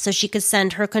 Bobby, so she could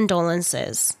send her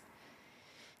condolences.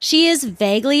 She is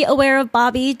vaguely aware of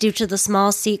Bobby due to the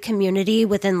small Sikh community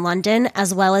within London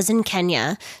as well as in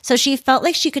Kenya, so she felt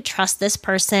like she could trust this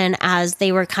person as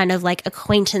they were kind of like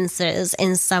acquaintances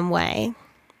in some way.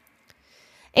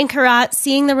 In Kirat,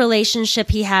 seeing the relationship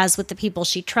he has with the people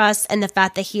she trusts and the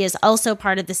fact that he is also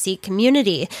part of the Sikh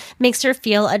community makes her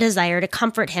feel a desire to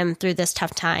comfort him through this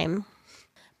tough time.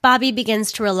 Bobby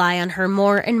begins to rely on her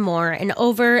more and more, and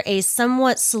over a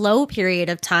somewhat slow period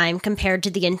of time compared to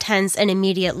the intense and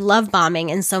immediate love bombing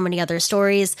in so many other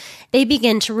stories, they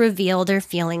begin to reveal their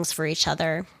feelings for each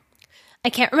other. I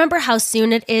can't remember how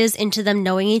soon it is into them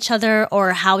knowing each other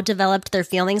or how developed their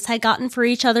feelings had gotten for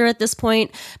each other at this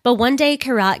point, but one day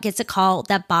Kirat gets a call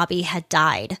that Bobby had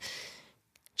died.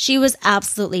 She was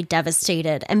absolutely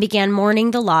devastated and began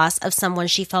mourning the loss of someone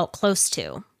she felt close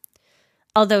to.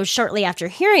 Although shortly after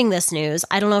hearing this news,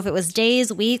 I don't know if it was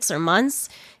days, weeks, or months,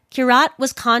 Kirat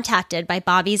was contacted by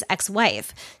Bobby's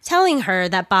ex-wife, telling her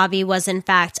that Bobby was in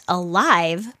fact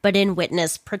alive, but in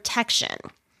witness protection.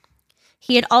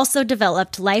 He had also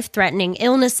developed life-threatening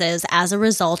illnesses as a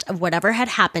result of whatever had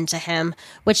happened to him,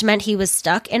 which meant he was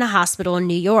stuck in a hospital in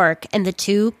New York and the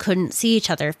two couldn't see each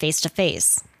other face to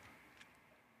face.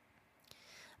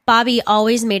 Bobby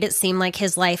always made it seem like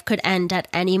his life could end at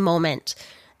any moment.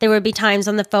 There would be times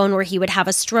on the phone where he would have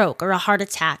a stroke or a heart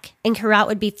attack, and Kirat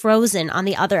would be frozen on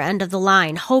the other end of the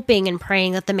line, hoping and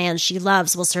praying that the man she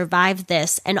loves will survive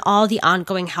this and all the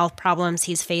ongoing health problems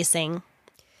he's facing.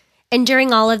 And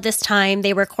during all of this time,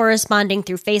 they were corresponding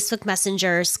through Facebook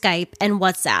Messenger, Skype, and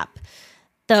WhatsApp,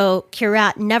 though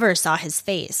Kirat never saw his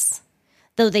face.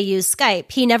 Though they used Skype,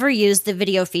 he never used the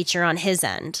video feature on his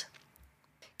end.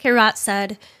 Kirat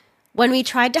said, "When we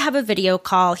tried to have a video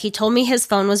call, he told me his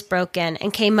phone was broken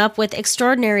and came up with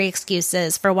extraordinary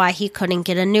excuses for why he couldn't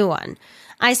get a new one.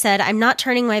 I said, I'm not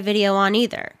turning my video on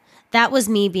either. That was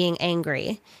me being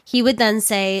angry. He would then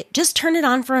say, just turn it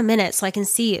on for a minute so I can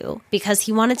see you, because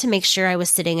he wanted to make sure I was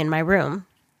sitting in my room."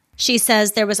 She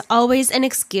says there was always an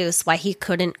excuse why he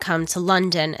couldn't come to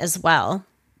London as well.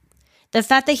 The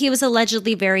fact that he was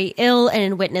allegedly very ill and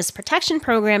in witness protection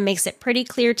program makes it pretty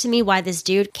clear to me why this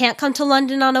dude can't come to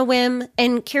London on a whim,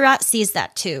 and Kirat sees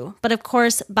that too. But of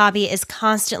course, Bobby is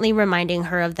constantly reminding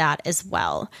her of that as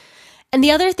well. And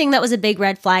the other thing that was a big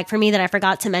red flag for me that I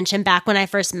forgot to mention back when I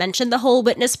first mentioned the whole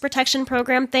witness protection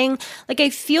program thing, I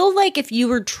feel like if you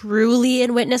were truly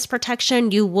in witness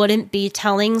protection, you wouldn't be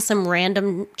telling some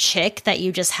random chick that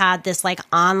you just had this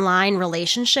online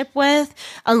relationship with,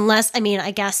 unless,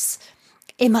 I guess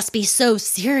it must be so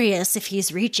serious if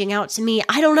he's reaching out to me.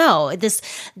 I don't know.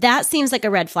 That seems like a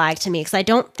red flag to me, because I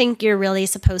don't think you're really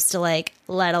supposed to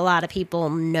let a lot of people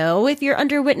know if you're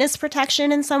under witness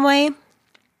protection in some way.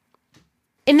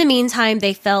 In the meantime,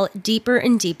 they fell deeper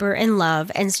and deeper in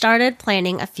love and started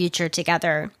planning a future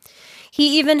together.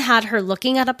 He even had her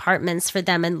looking at apartments for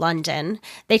them in London.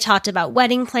 They talked about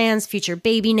wedding plans, future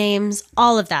baby names,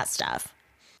 all of that stuff.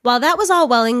 While that was all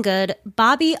well and good,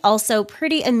 Bobby also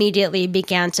pretty immediately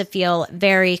began to feel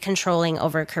very controlling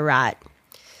over Kirat.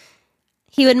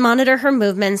 He would monitor her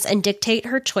movements and dictate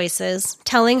her choices,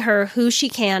 telling her who she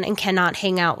can and cannot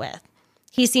hang out with.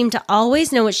 He seemed to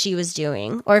always know what she was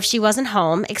doing, or if she wasn't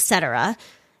home, etc.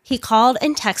 He called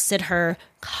and texted her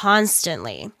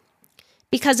constantly.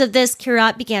 Because of this,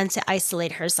 Kirat began to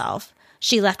isolate herself.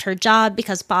 She left her job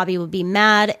because Bobby would be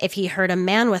mad if he heard a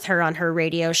man with her on her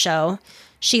radio show.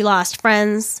 She lost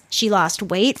friends. She lost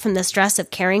weight from the stress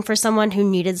of caring for someone who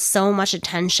needed so much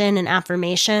attention and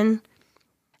affirmation.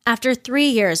 After 3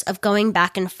 years of going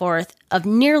back and forth, of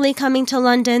nearly coming to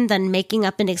London, then making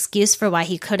up an excuse for why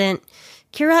he couldn't,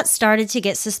 Kirat started to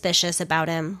get suspicious about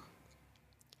him.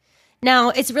 Now,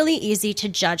 it's really easy to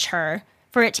judge her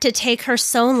for it to take her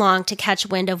so long to catch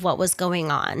wind of what was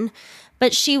going on.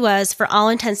 But she was, for all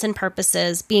intents and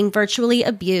purposes, being virtually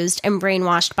abused and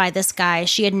brainwashed by this guy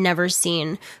she had never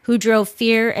seen, who drove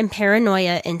fear and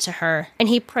paranoia into her, and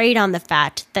he preyed on the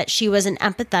fact that she was an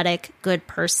empathetic, good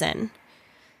person.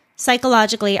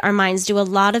 Psychologically, our minds do a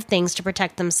lot of things to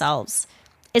protect themselves.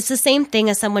 It's the same thing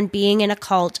as someone being in a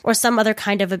cult or some other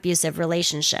kind of abusive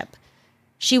relationship.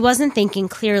 She wasn't thinking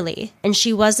clearly, and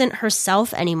she wasn't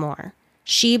herself anymore.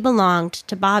 She belonged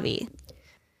to Bobby.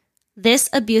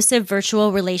 This abusive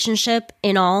virtual relationship,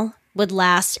 in all, would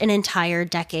last an entire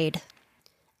decade.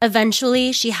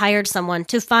 Eventually, she hired someone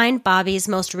to find Bobby's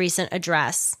most recent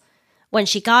address. When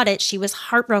she got it, she was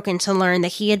heartbroken to learn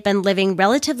that he had been living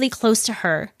relatively close to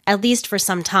her, at least for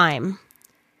some time.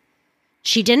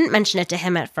 She didn't mention it to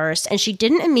him at first, and she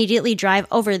didn't immediately drive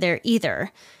over there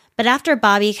either. But after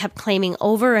Bobby kept claiming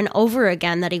over and over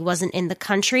again that he wasn't in the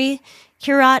country,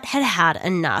 Kirat had had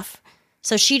enough.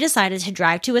 So she decided to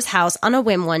drive to his house on a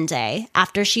whim one day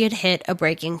after she had hit a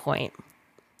breaking point.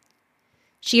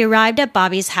 She arrived at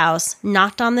Bobby's house,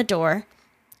 knocked on the door,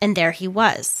 and there he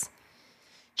was.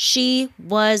 She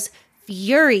was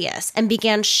furious and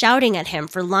began shouting at him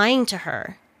for lying to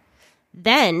her.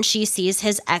 Then she sees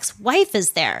his ex-wife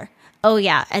is there. Oh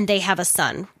yeah, and they have a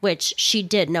son, which she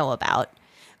did know about,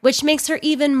 which makes her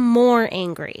even more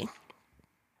angry.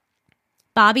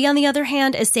 Bobby, on the other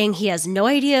hand, is saying he has no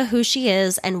idea who she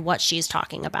is and what she's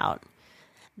talking about.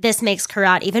 This makes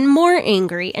Kirat even more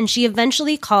angry, and she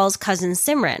eventually calls cousin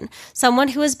Simran, someone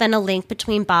who has been a link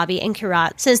between Bobby and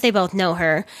Kirat since they both know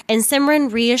her, and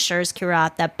Simran reassures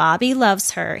Kirat that Bobby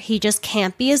loves her, he just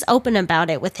can't be as open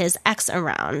about it with his ex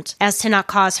around, as to not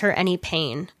cause her any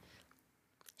pain.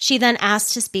 She then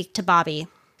asks to speak to Bobby.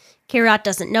 Kirat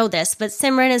doesn't know this, but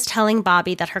Simran is telling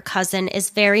Bobby that her cousin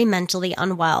is very mentally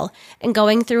unwell and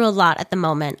going through a lot at the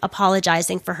moment,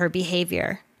 apologizing for her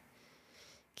behavior.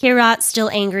 Kirat,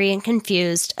 still angry and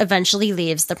confused, eventually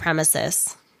leaves the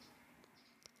premises.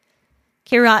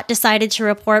 Kirat decided to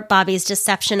report Bobby's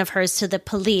deception of hers to the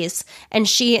police, and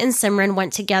she and Simran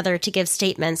went together to give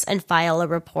statements and file a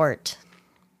report.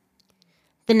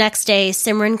 The next day,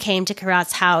 Simran came to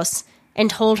Kirat's house and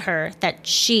told her that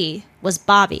she was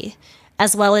Bobby,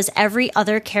 as well as every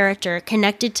other character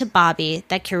connected to Bobby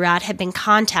that Kirat had been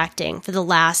contacting for the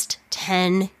last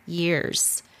 10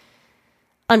 years.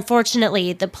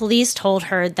 Unfortunately, the police told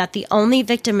her that the only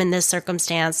victim in this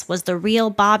circumstance was the real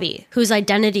Bobby, whose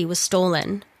identity was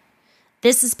stolen.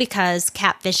 This is because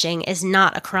catfishing is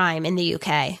not a crime in the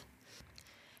UK.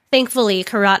 Thankfully,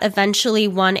 Kirat eventually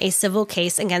won a civil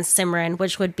case against Simran,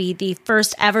 which would be the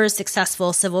first ever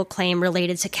successful civil claim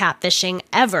related to catfishing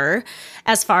ever,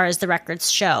 as far as the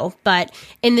records show. But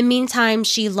in the meantime,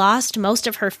 she lost most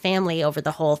of her family over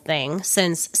the whole thing,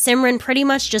 since Simran pretty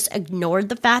much just ignored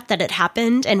the fact that it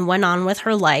happened and went on with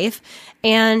her life,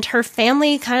 and her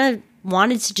family kind of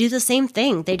wanted to do the same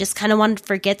thing. They just kind of wanted to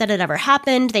forget that it ever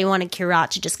happened. They wanted Kirat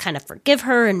to just kind of forgive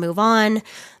her and move on.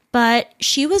 But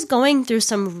she was going through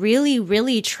some really,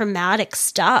 really traumatic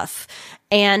stuff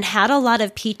and had a lot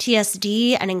of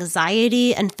PTSD and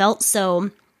anxiety and felt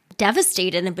so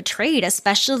devastated and betrayed,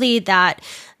 especially that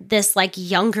this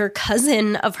younger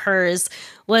cousin of hers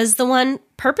was the one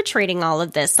perpetrating all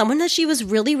of this, someone that she was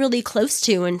really, really close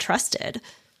to and trusted.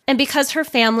 And because her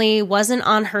family wasn't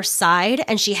on her side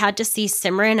and she had to see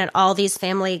Simran at all these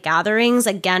family gatherings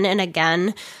again and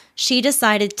again, she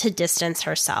decided to distance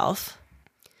herself.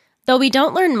 Though we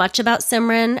don't learn much about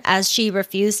Simran, as she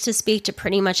refused to speak to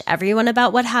pretty much everyone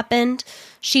about what happened,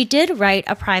 she did write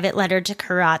a private letter to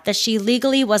Kirat that she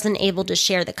legally wasn't able to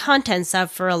share the contents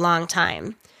of for a long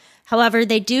time. However,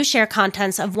 they do share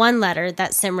contents of one letter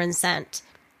that Simran sent.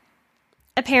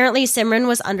 Apparently, Simran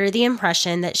was under the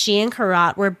impression that she and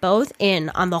Kirat were both in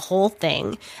on the whole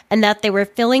thing, and that they were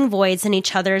filling voids in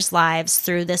each other's lives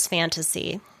through this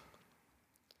fantasy.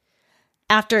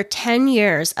 After 10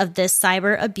 years of this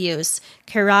cyber abuse,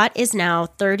 Kirat is now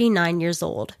 39 years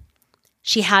old.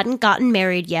 She hadn't gotten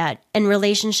married yet, and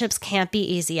relationships can't be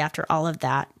easy after all of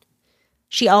that.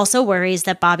 She also worries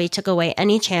that Bobby took away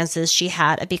any chances she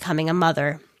had at becoming a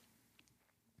mother.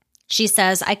 She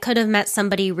says, "I could have met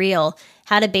somebody real,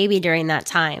 had a baby during that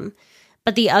time,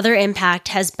 but the other impact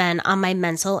has been on my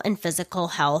mental and physical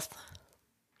health."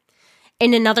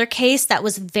 In another case that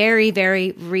was very,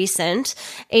 very recent,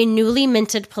 a newly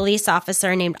minted police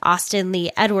officer named Austin Lee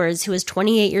Edwards, who was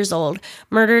 28 years old,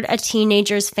 murdered a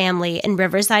teenager's family in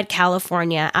Riverside,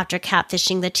 California after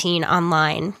catfishing the teen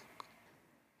online.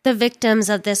 The victims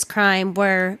of this crime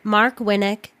were Mark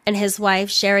Winnick and his wife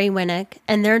Sherry Winnick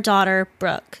and their daughter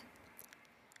Brooke.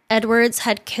 Edwards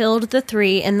had killed the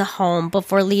three in the home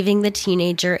before leaving the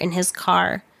teenager in his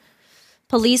car.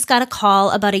 Police got a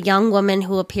call about a young woman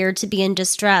who appeared to be in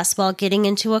distress while getting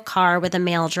into a car with a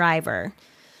male driver.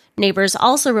 Neighbors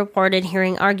also reported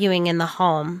hearing arguing in the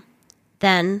home.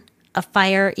 Then, a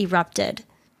fire erupted.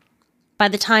 By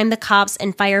the time the cops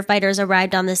and firefighters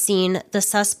arrived on the scene, the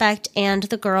suspect and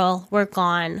the girl were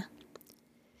gone.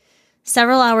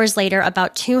 Several hours later,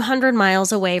 about 200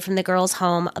 miles away from the girl's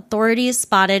home, authorities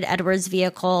spotted Edwards'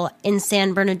 vehicle in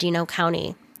San Bernardino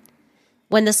County.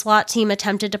 When the SWAT team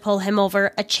attempted to pull him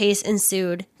over, a chase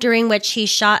ensued, during which he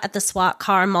shot at the SWAT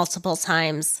car multiple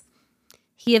times.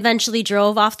 He eventually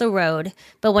drove off the road,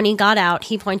 but when he got out,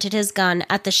 he pointed his gun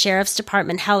at the sheriff's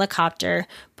department helicopter,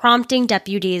 prompting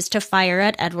deputies to fire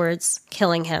at Edwards,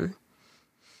 killing him.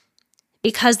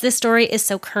 Because this story is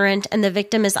so current and the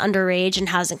victim is underage and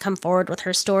hasn't come forward with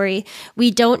her story,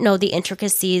 we don't know the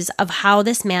intricacies of how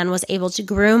this man was able to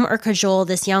groom or cajole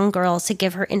this young girl to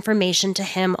give her information to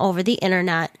him over the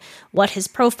internet, what his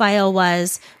profile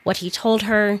was, what he told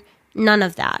her, none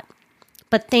of that.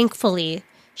 But thankfully,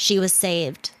 she was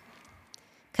saved.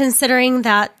 Considering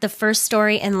that the first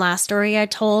story and last story I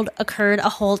told occurred a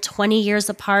whole 20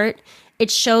 years apart, it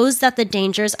shows that the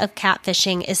dangers of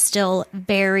catfishing is still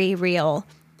very real.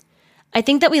 I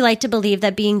think that we like to believe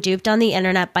that being duped on the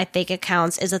internet by fake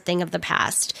accounts is a thing of the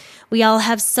past. We all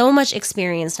have so much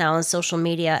experience now on social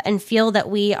media and feel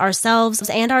that we ourselves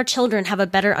and our children have a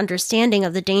better understanding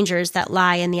of the dangers that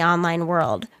lie in the online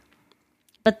world.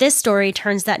 But this story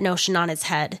turns that notion on its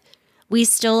head. We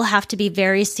still have to be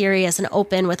very serious and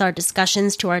open with our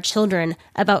discussions to our children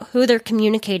about who they're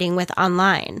communicating with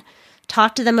online.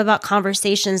 Talk to them about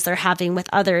conversations they're having with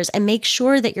others and make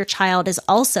sure that your child is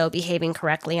also behaving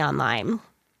correctly online.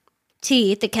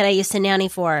 T, the kid I used to nanny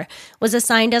for, was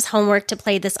assigned as homework to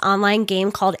play this online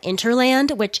game called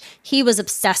Interland, which he was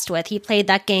obsessed with. He played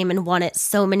that game and won it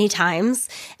so many times.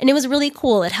 And it was really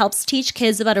cool. It helps teach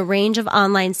kids about a range of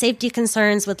online safety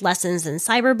concerns with lessons in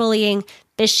cyberbullying,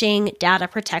 phishing, data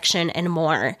protection, and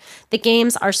more. The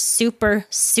games are super,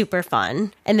 super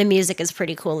fun, and the music is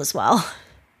pretty cool as well.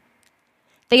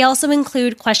 They also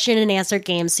include question and answer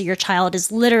games, so your child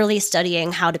is literally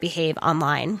studying how to behave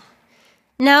online.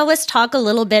 Now let's talk a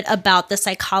little bit about the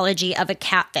psychology of a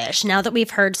catfish, now that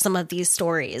we've heard some of these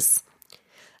stories.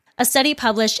 A study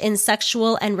published in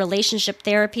Sexual and Relationship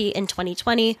Therapy in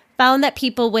 2020 found that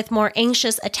people with more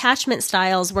anxious attachment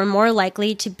styles were more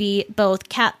likely to be both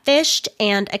catfished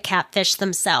and a catfish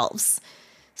themselves.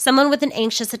 Someone with an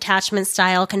anxious attachment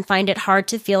style can find it hard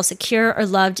to feel secure or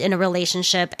loved in a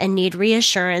relationship and need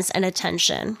reassurance and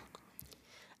attention.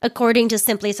 According to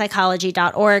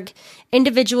simplypsychology.org,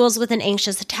 individuals with an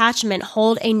anxious attachment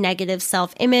hold a negative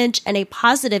self-image and a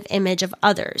positive image of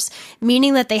others,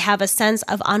 meaning that they have a sense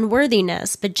of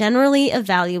unworthiness but generally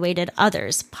evaluated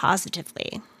others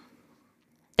positively.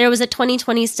 There was a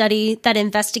 2020 study that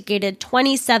investigated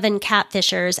 27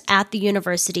 catfishers at the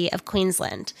University of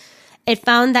Queensland. It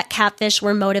found that catfish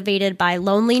were motivated by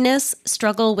loneliness,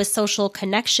 struggle with social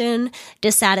connection,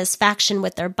 dissatisfaction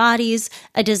with their bodies,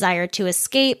 a desire to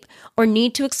escape, or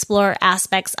need to explore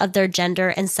aspects of their gender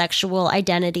and sexual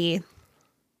identity.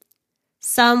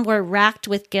 Some were racked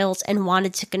with guilt and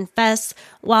wanted to confess,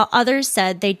 while others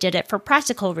said they did it for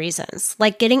practical reasons,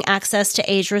 like getting access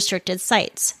to age-restricted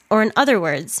sites, or in other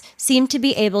words, seemed to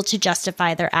be able to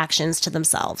justify their actions to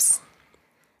themselves.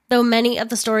 Though many of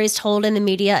the stories told in the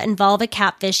media involve a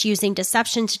catfish using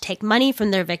deception to take money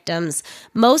from their victims,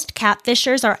 most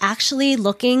catfishers are actually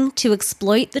looking to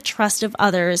exploit the trust of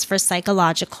others for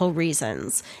psychological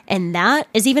reasons. And that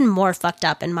is even more fucked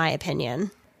up in my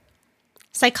opinion.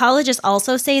 Psychologists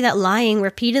also say that lying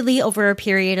repeatedly over a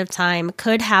period of time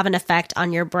could have an effect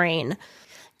on your brain.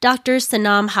 Dr.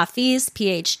 Sanam Hafiz,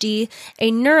 PhD,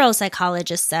 a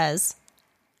neuropsychologist, says,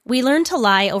 "We learn to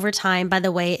lie over time by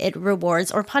the way it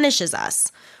rewards or punishes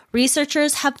us.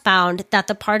 Researchers have found that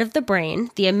the part of the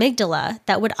brain, the amygdala,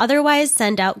 that would otherwise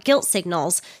send out guilt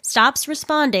signals stops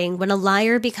responding when a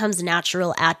liar becomes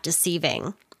natural at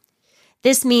deceiving.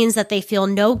 This means that they feel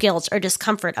no guilt or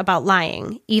discomfort about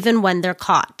lying, even when they're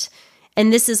caught.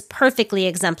 And this is perfectly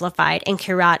exemplified in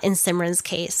Kirat and Simran's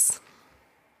case.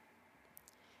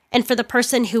 And for the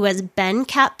person who has been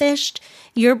catfished,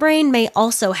 your brain may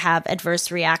also have adverse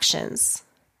reactions."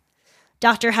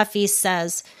 Dr. Hafiz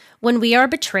says, When we are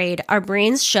betrayed, our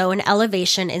brains show an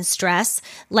elevation in stress,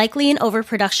 likely an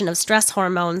overproduction of stress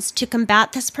hormones, to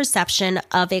combat this perception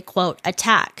of a, quote,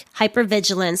 attack,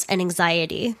 hypervigilance, and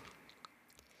anxiety.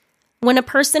 When a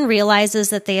person realizes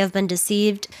that they have been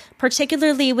deceived,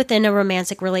 particularly within a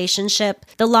romantic relationship,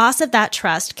 the loss of that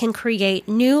trust can create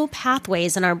new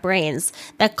pathways in our brains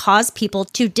that cause people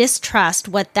to distrust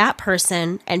what that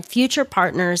person and future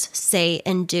partners say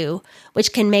and do,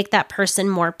 which can make that person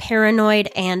more paranoid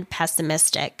and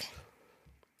pessimistic.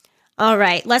 All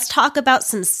right, let's talk about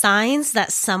some signs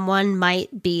that someone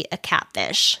might be a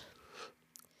catfish.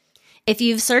 If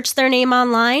you've searched their name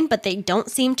online, but they don't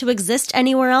seem to exist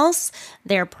anywhere else,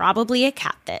 they're probably a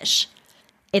catfish.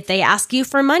 If they ask you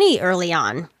for money early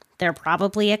on, they're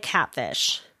probably a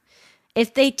catfish.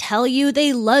 If they tell you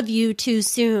they love you too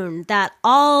soon, that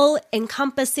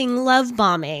all-encompassing love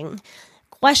bombing,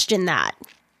 question that.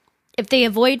 If they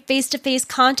avoid face-to-face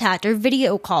contact or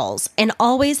video calls and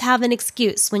always have an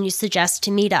excuse when you suggest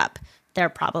to meet up, they're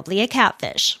probably a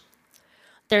catfish.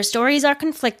 Their stories are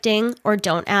conflicting or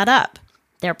don't add up.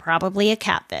 They're probably a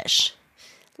catfish.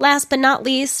 Last but not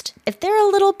least, if they're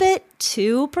a little bit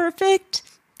too perfect,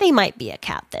 they might be a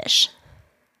catfish.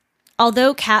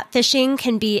 Although catfishing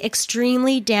can be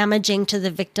extremely damaging to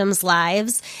the victims'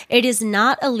 lives, it is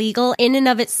not illegal in and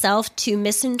of itself to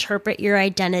misinterpret your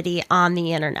identity on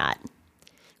the internet.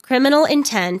 Criminal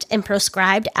intent and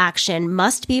prescribed action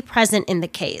must be present in the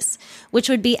case, which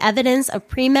would be evidence of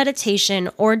premeditation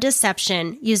or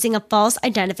deception using a false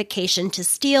identification to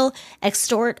steal,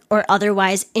 extort, or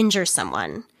otherwise injure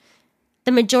someone.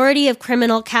 The majority of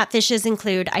criminal catfishes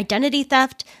include identity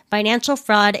theft, financial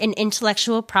fraud, and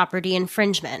intellectual property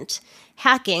infringement.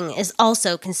 Hacking is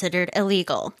also considered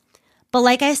illegal. But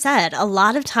like I said, a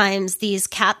lot of times these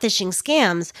catfishing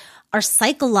scams are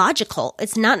psychological.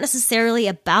 It's not necessarily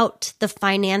about the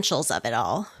financials of it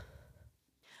all.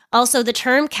 Also, the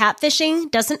term catfishing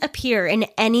doesn't appear in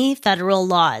any federal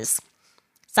laws.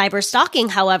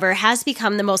 Cyberstalking, however, has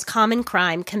become the most common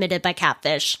crime committed by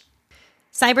catfish.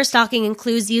 Cyberstalking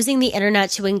includes using the internet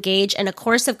to engage in a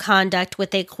course of conduct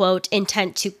with a, quote,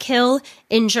 intent to kill,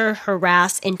 injure,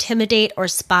 harass, intimidate, or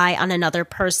spy on another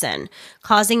person,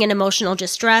 causing an emotional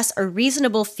distress or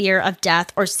reasonable fear of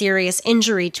death or serious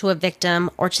injury to a victim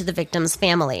or to the victim's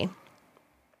family.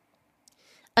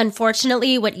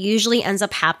 Unfortunately, what usually ends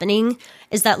up happening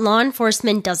is that law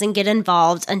enforcement doesn't get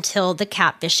involved until the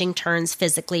catfishing turns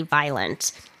physically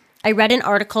violent. I read an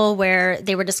article where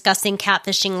they were discussing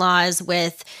catfishing laws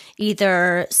with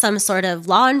either some sort of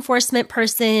law enforcement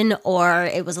person or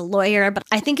it was a lawyer, but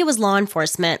I think it was law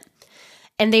enforcement.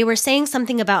 And they were saying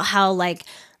something about how, like,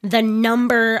 the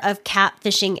number of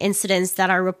catfishing incidents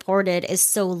that are reported is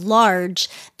so large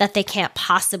that they can't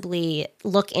possibly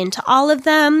look into all of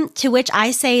them, to which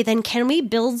I say, then can we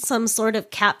build some sort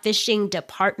of catfishing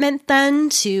department then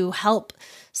to help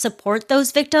support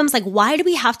those victims? Like, why do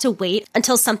we have to wait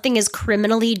until something is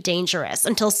criminally dangerous,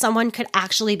 until someone could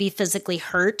actually be physically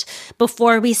hurt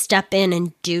before we step in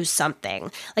and do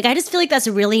something? Like, I just feel like that's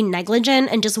really negligent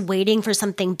and just waiting for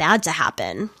something bad to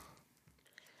happen.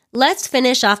 Let's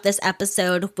finish off this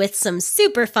episode with some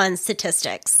super fun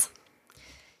statistics.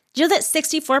 Do you know that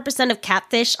 64% of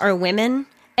catfish are women?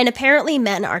 And apparently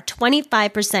men are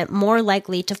 25% more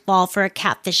likely to fall for a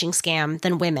catfishing scam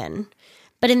than women.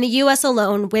 But in the US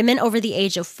alone, women over the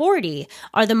age of 40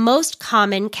 are the most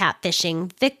common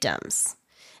catfishing victims.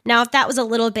 Now, if that was a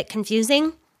little bit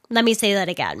confusing, let me say that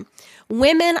again.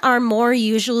 Women are more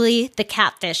usually the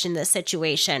catfish in this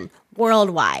situation,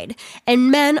 worldwide, and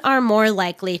men are more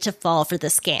likely to fall for the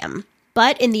scam.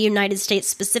 But in the United States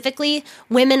specifically,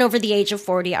 women over the age of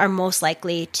 40 are most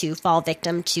likely to fall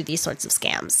victim to these sorts of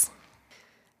scams.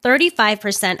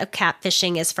 35% of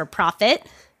catfishing is for profit.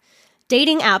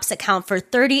 Dating apps account for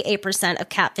 38% of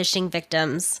catfishing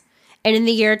victims. And in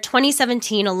the year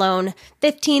 2017 alone,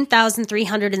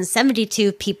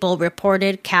 15,372 people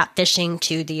reported catfishing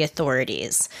to the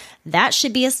authorities. That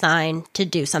should be a sign to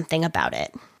do something about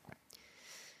it.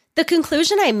 The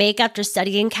conclusion I make after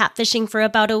studying catfishing for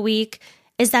about a week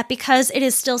is that because it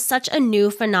is still such a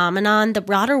new phenomenon, the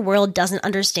broader world doesn't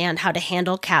understand how to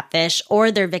handle catfish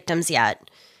or their victims yet.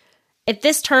 If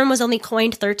this term was only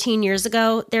coined 13 years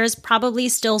ago, there is probably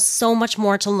still so much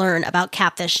more to learn about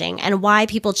catfishing and why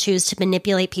people choose to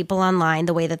manipulate people online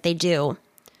the way that they do.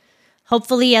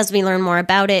 Hopefully, as we learn more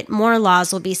about it, more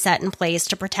laws will be set in place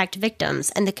to protect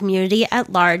victims, and the community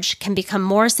at large can become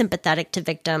more sympathetic to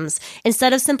victims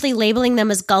instead of simply labeling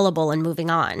them as gullible and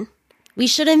moving on. We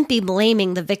shouldn't be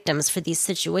blaming the victims for these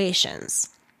situations.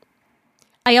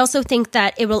 I also think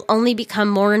that it will only become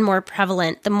more and more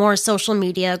prevalent the more social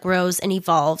media grows and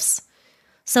evolves.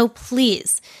 So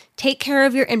please take care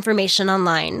of your information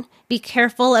online. Be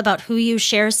careful about who you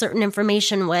share certain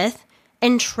information with,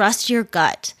 and trust your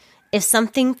gut. If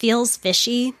something feels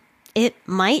fishy, it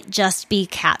might just be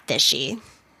catfishy.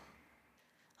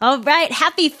 All right.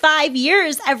 Happy 5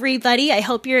 years, everybody. I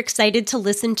hope you're excited to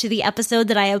listen to the episode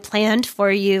that I have planned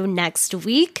for you next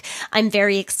week. I'm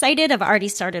very excited. I've already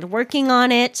started working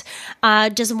on it.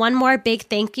 Just one more big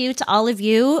thank you to all of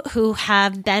you who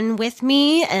have been with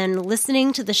me and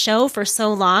listening to the show for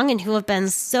so long and who have been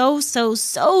so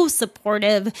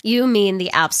supportive. You mean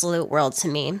the absolute world to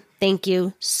me. Thank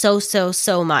you so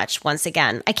much once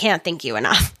again. I can't thank you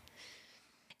enough.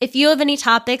 If you have any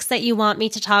topics that you want me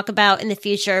to talk about in the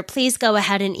future, please go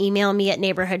ahead and email me at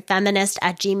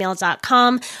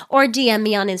neighborhoodfeminist@gmail.com or DM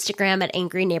me on Instagram at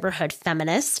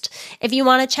angryneighborhoodfeminist. If you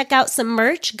want to check out some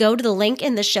merch, go to the link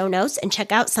in the show notes and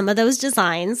check out some of those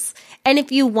designs. And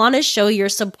if you want to show your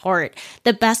support,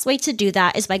 the best way to do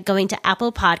that is by going to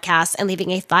Apple Podcasts and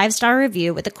leaving a 5-star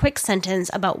review with a quick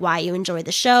sentence about why you enjoy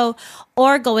the show,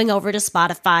 or going over to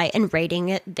Spotify and rating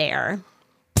it there.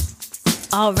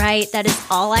 All right, that is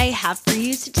all I have for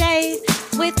you today.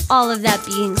 With all of that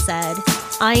being said,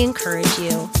 I encourage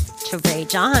you to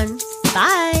rage on.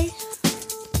 Bye.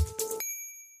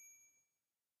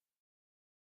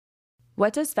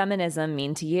 What does feminism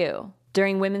mean to you?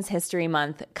 During Women's History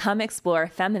Month, come explore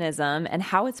feminism and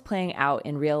how it's playing out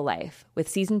in real life with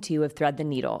Season 2 of Thread the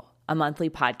Needle, a monthly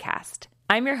podcast.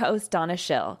 I'm your host, Donna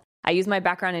Schill. I use my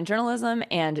background in journalism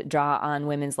and draw on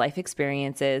women's life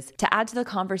experiences to add to the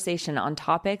conversation on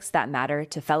topics that matter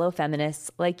to fellow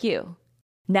feminists like you.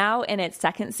 Now in its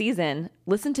second season,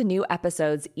 listen to new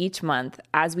episodes each month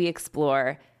as we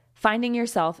explore finding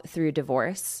yourself through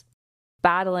divorce,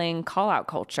 battling call-out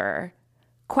culture,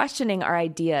 questioning our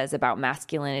ideas about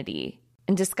masculinity,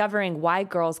 and discovering why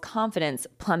girls' confidence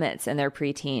plummets in their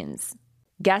preteens.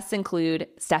 Guests include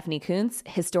Stephanie Kuntz,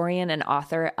 historian and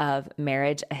author of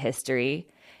Marriage: A History,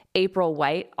 April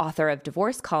White, author of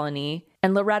Divorce Colony,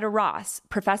 and Loretta Ross,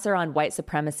 professor on white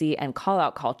supremacy and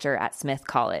call-out culture at Smith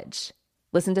College.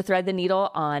 Listen to Thread the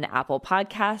Needle on Apple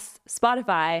Podcasts,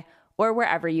 Spotify, or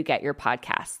wherever you get your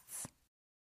podcasts.